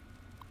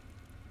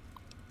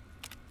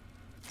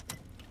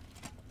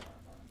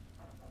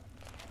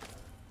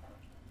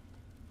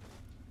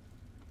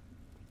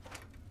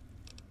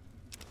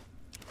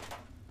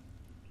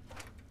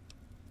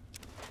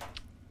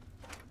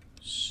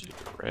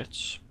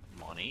 Cigarettes,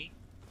 money.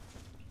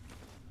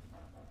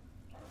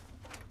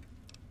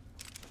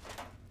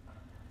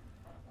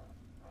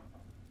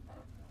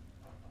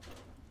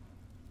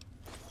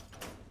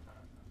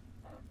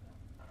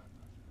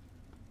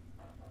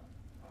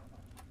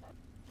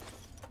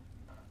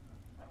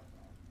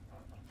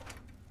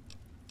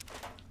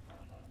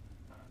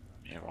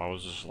 Man, why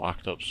was this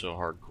locked up so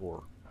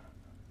hardcore?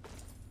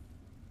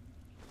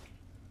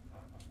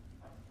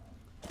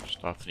 There's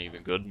nothing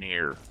even good in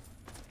here.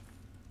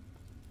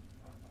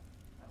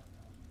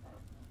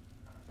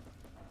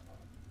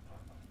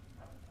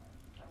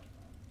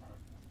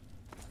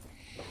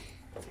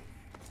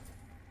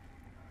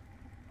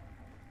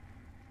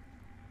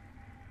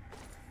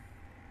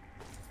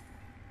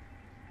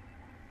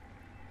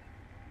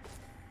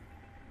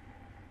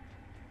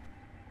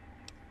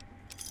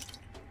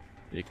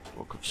 Big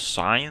book of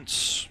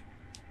science.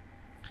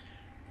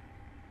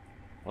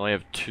 I only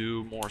have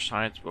 2 more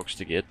science books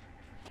to get.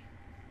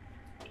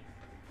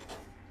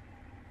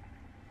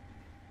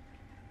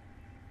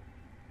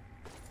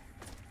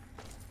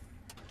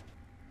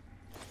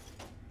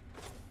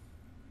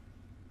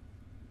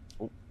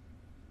 Oh.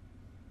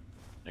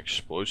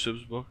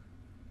 Explosives book.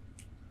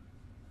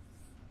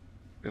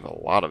 We have a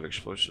lot of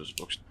explosives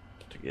books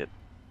to get.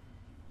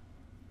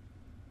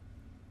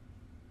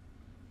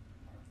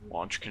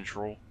 Launch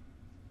control.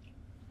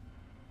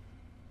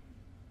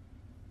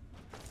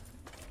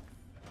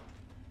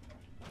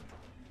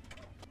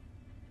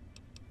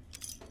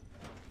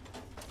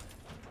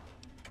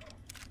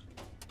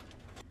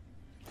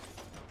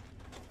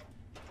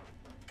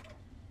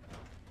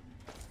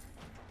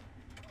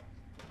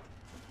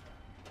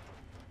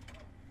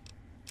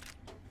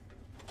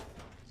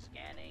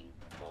 Scanning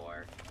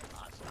for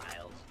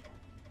hostiles.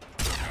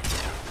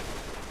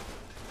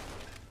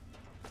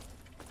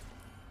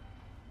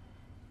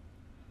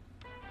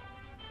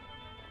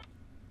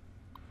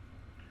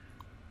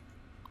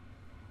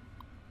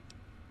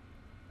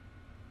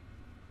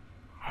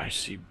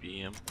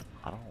 ICBM.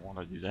 I don't want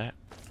to do that.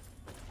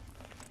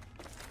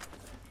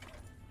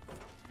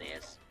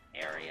 This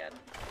area.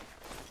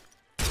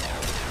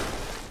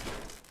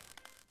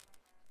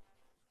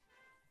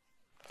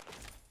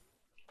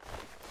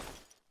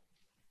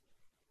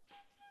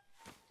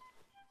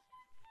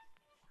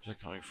 Where's that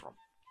coming from?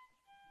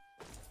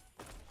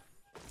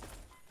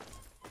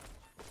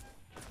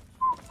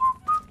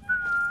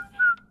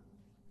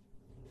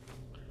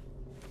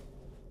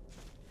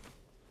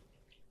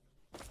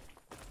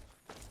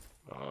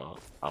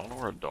 I don't know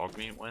where a dog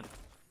meat went.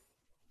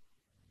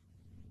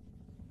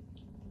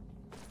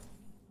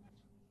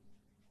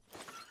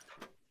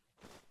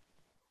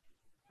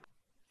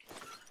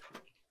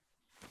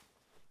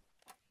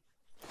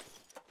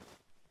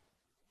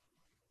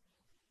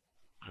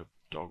 I hope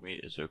dog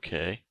meat is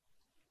okay.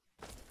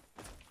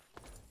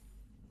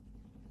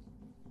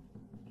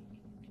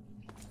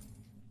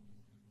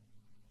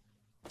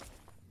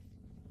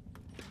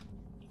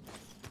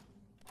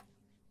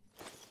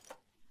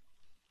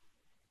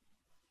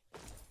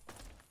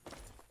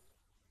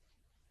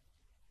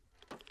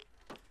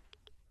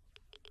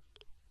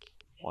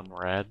 One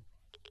rad.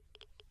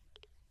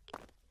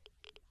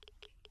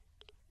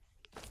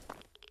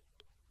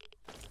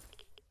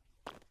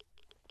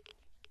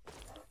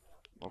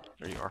 Oh,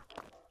 there you are.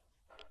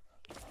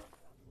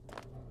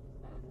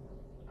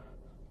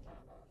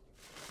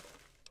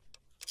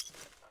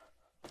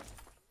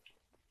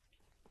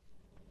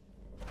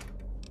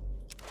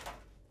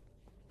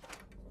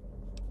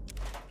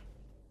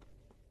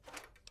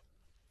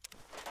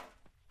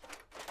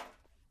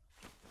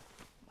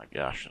 My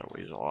gosh, that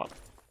weighs a lot.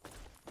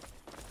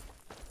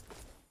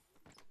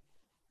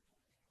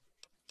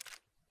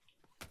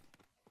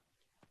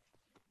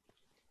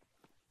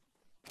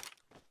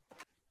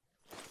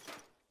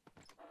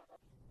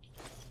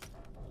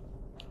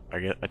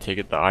 I take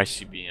it the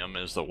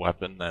ICBM is the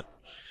weapon that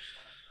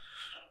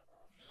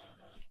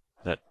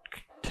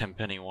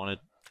Tenpenny wanted.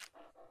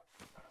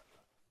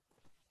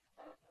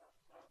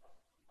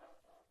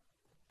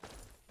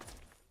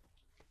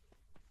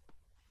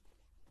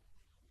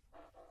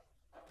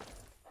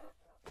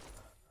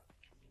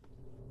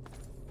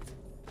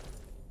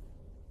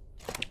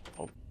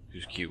 Oh,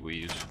 who's cute we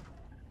use?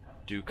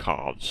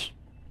 t.crouse.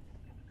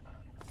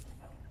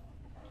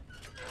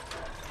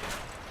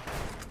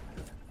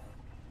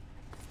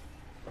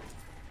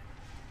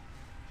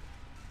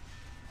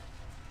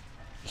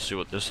 See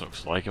what this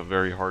looks like. A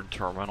very hard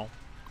terminal.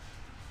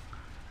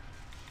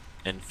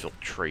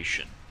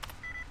 Infiltration.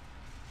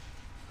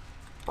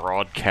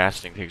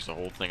 Broadcasting takes the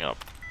whole thing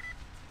up.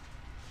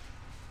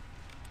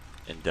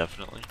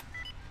 Indefinitely.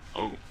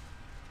 Oh.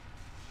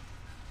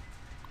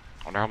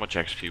 I wonder how much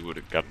XP would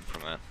have gotten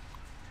from that.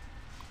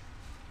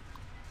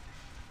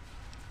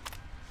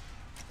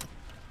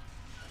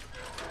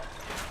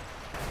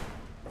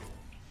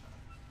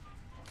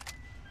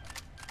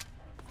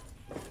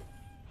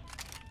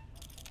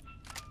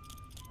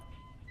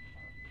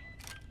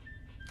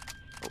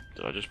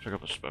 Did I just pick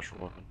up a special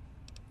weapon?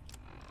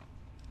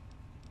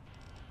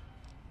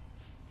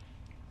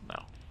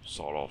 No.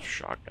 Sawed-off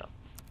shotgun.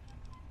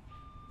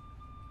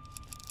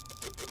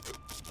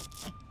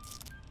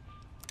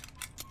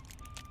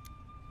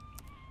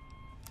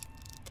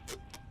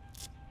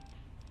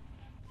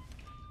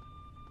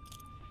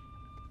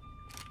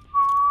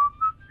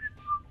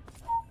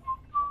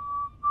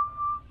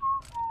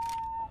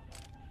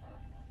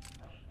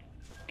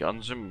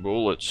 Guns and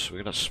bullets.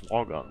 We got a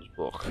small guns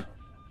book.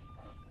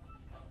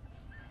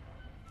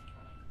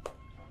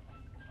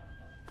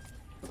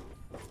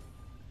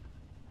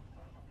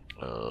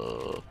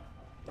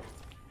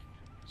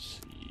 Let's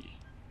see.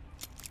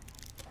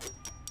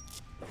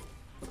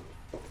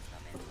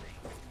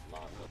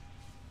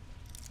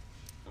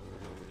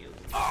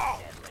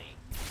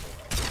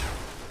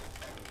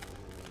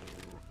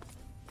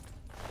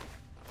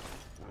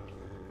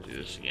 Do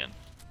this again.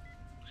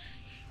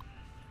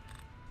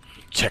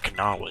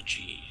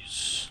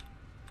 Technologies.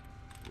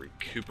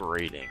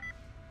 Recuperating.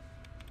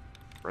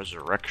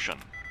 Resurrection.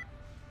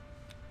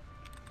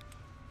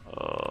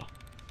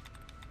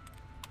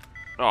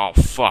 Oh,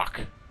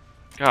 fuck.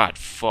 God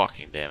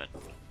fucking damn it.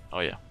 Oh,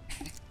 yeah.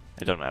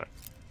 It doesn't matter.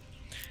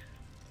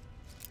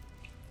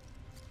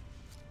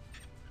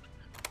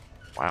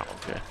 Wow,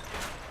 okay.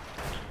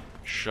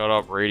 Shut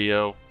up,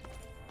 radio.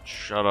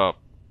 Shut up.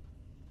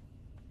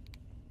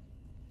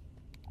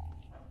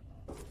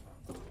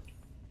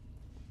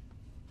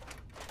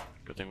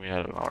 Good thing we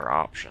had another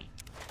option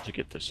to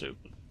get this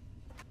open.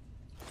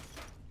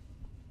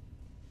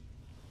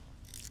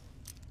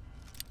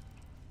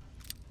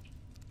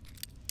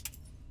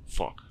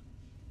 Fuck.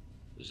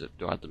 Is it?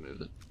 Do I have to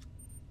move it?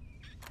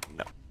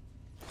 No.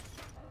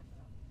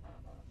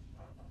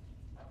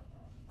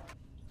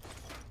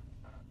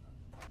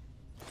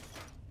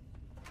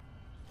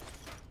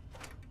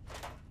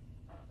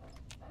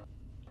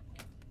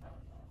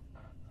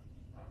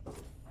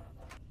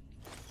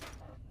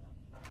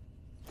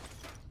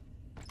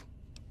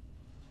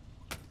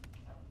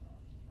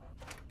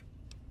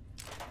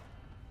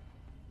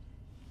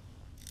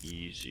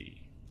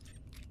 Easy.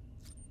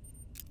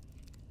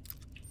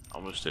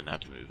 Almost didn't have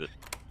to move it.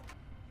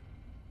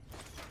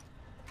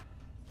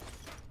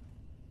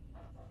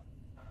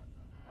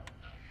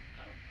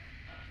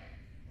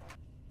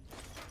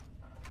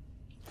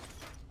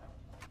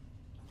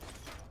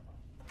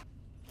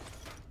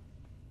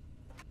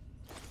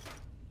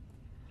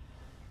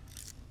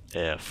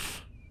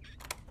 F.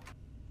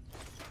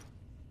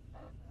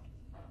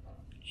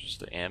 Just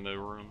the ammo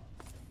room.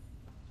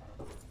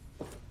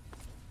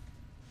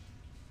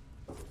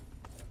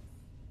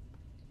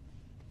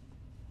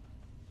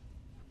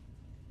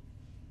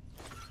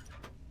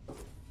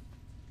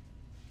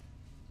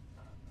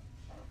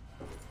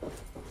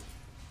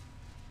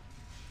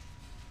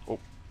 Oh,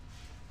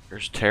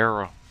 there's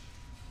Terra.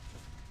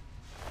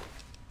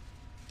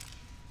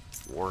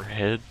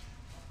 Warhead.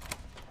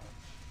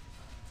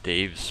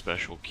 Dave's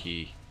special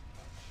key.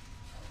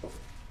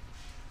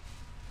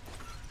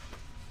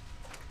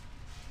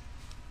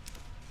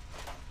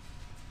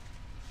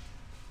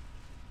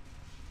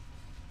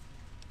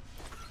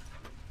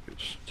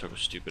 Oops, took a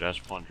stupid ass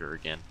plunger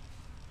again.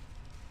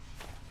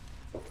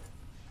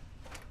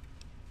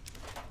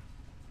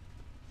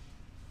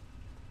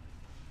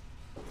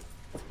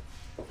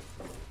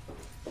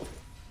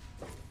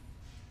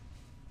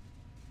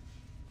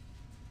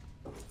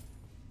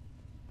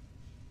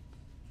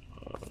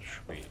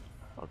 Should we?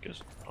 I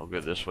guess I'll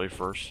go this way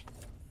first.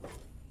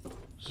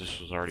 'Cause this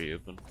was already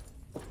open.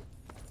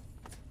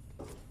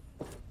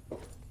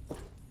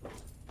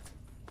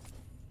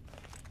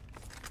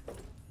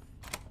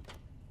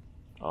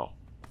 Oh.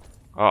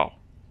 Oh.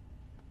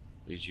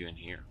 Leads you in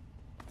here.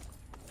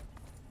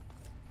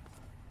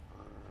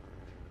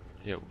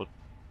 Yeah, what?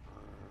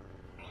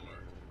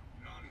 Alert.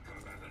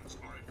 Non-combatants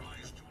are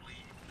advised to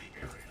leave the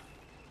area.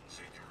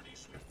 Security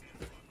sweep in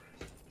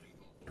progress.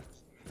 Lethal force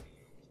may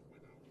be used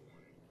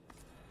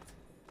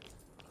without warning.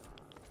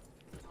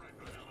 Threat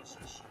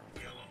analysis.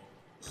 Yellow.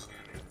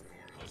 Scanning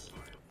for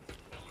hostile.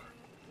 Alert.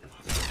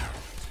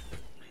 Hostile.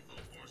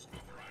 Lethal force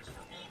authorized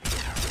for all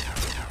units.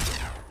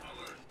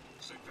 Alert.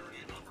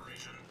 Security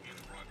operation in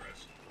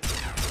progress.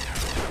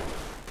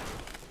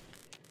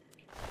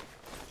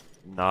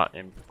 Not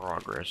in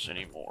progress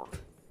anymore.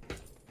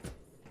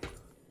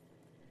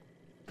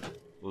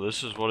 Well,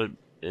 this is what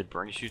it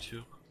brings you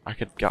to. I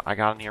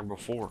got in here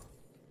before.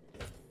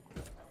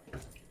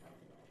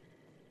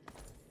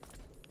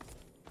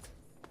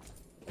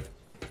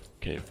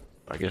 Okay,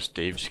 I guess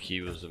Dave's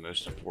key was the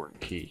most important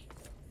key.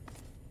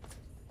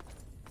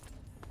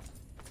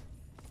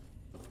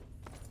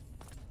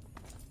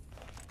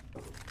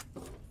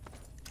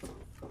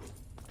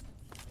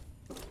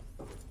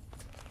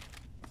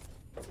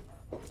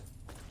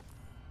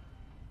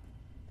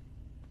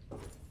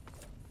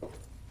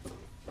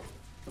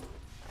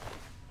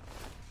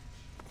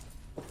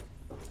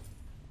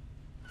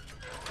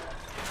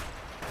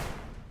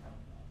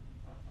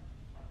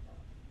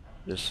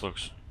 This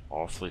looks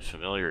awfully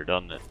familiar,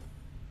 doesn't it?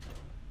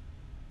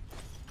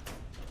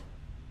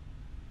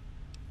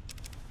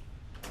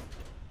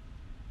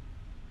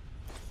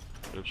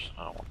 Oops,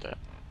 I don't want that.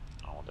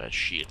 I don't want that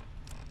shit.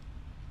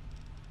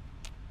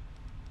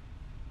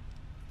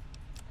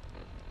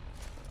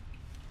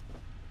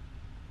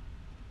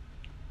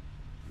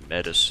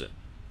 Medicine.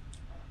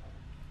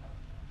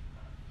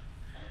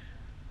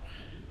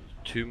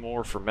 2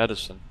 more for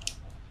medicine.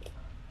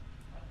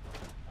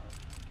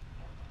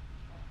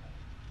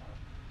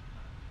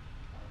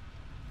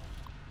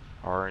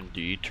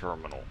 R&D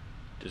terminal.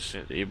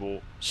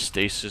 Disable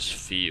stasis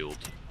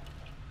field.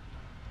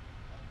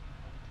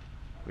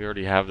 We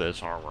already have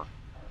this armor.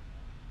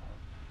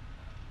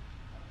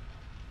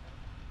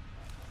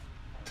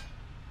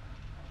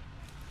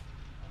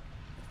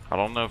 I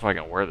don't know if I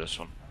can wear this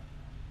one.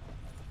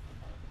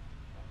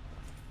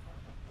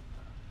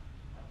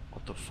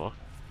 What the fuck?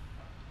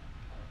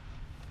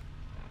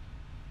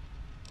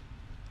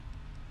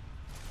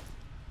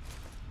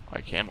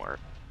 I can wear it.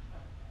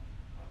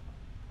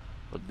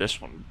 But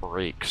this one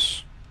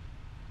breaks.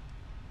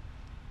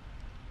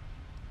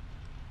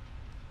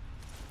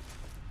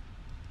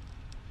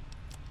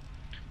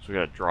 So we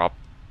gotta drop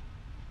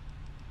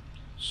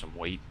some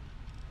weight.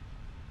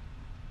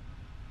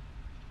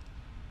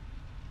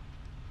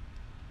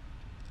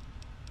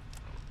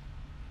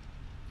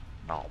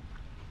 No.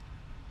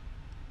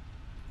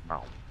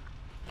 No.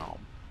 No.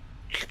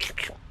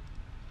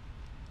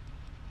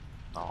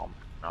 No.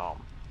 No.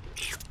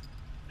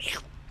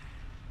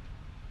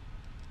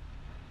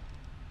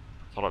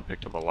 Thought I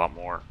picked up a lot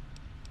more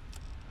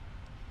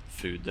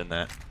food than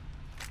that.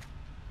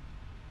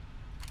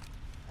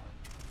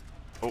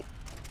 Oh.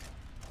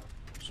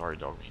 Sorry,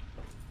 dog meat.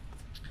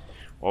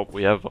 Well,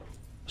 we have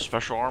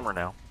special armor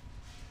now.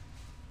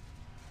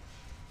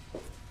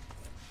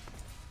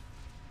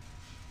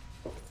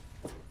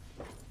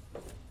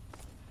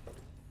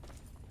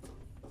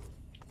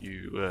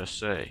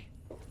 USA.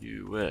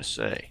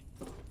 USA.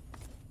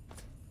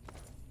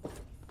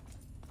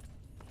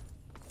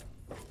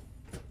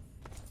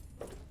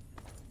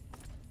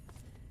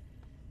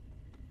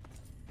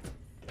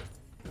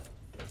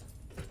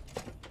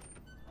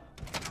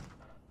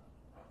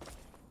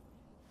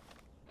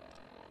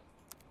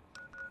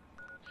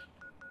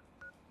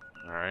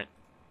 Alright.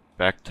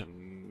 Back to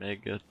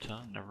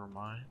Megaton, never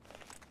mind.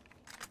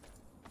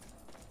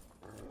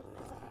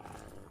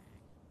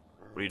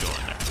 What are you doing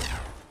there?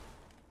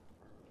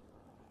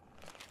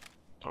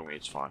 Told me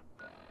it's fine.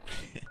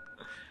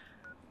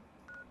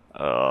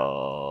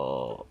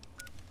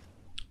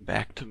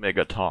 Back to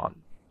Megaton.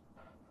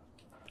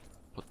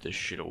 Put this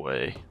shit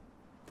away.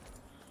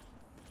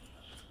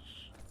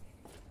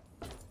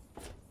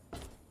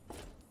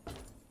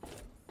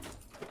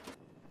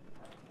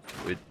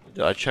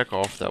 Did I check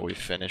off that we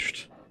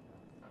finished?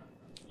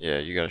 Yeah,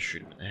 you gotta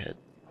shoot him in the head.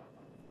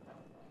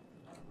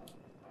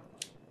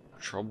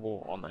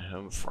 Trouble on the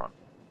home front.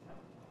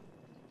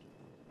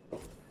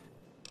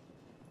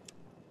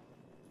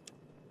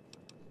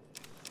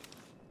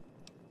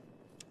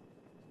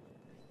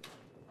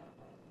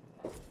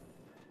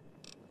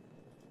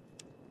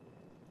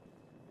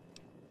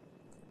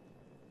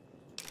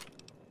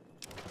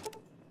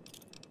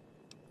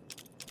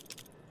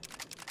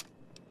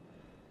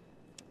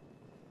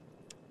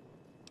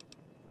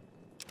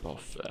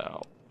 Buff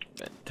out.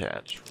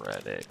 Mentats,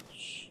 Radix.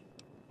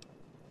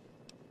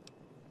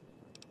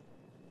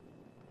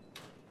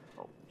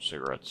 Oh,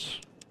 cigarettes.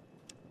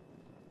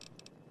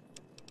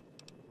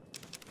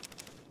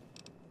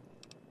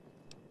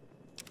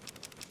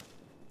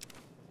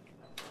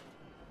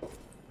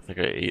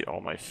 think I ate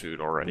all my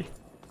food already.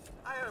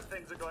 I hope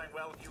things are going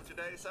well with you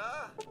today, sir.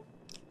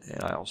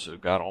 And I also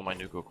got all my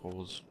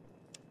Nuka-Colas.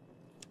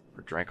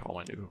 Or drank all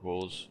my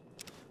Nuka-Colas.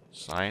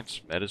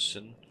 Science,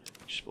 medicine,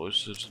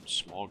 explosives, and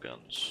small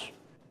guns.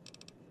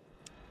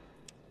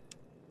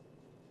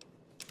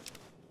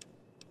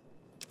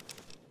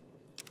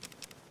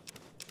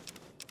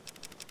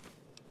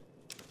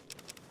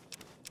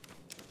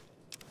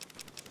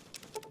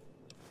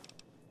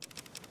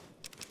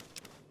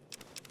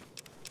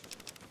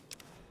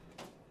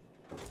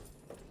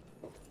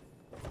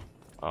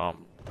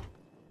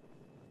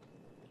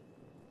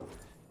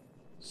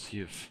 See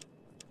if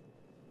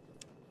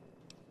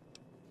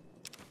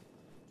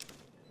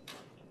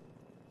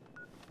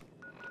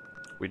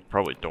we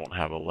probably don't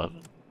have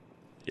 11.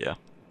 Yeah.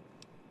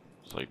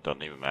 It's like,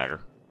 doesn't even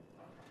matter.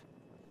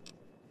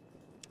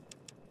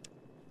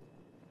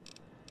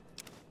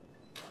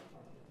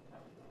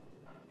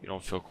 You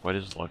don't feel quite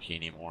as lucky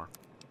anymore.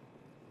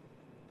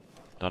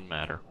 Doesn't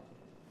matter.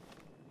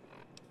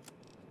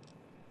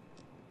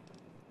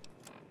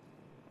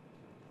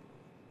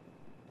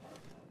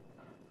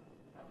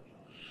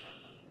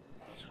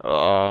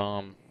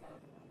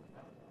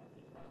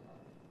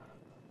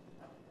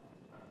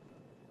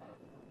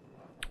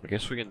 I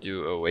guess we can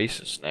do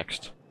Oasis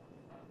next.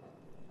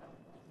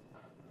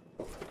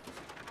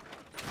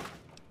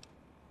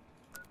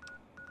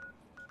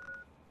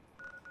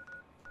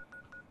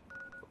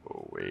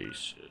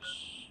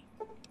 Oasis.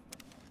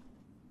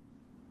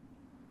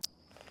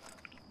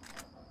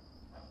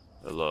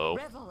 Hello.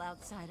 Revel,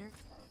 outsider,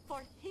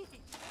 for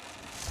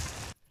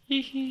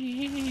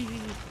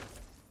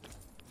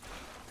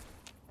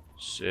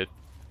Sit.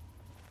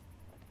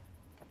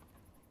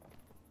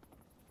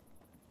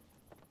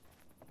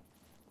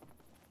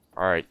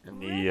 Alright,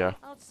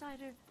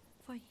 outsider,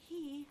 for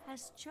he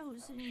has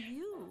chosen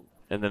you.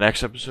 in the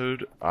next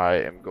episode, I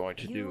am going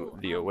to do You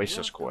the are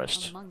Oasis welcome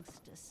quest.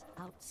 amongst us,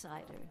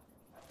 outsider.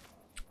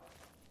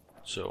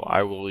 So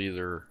I will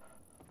either...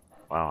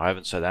 Wow, I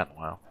haven't said that in a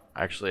while.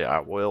 Actually, I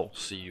will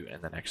see you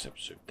in the next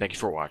episode. Thank you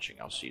for watching.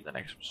 I'll see you in the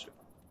next episode.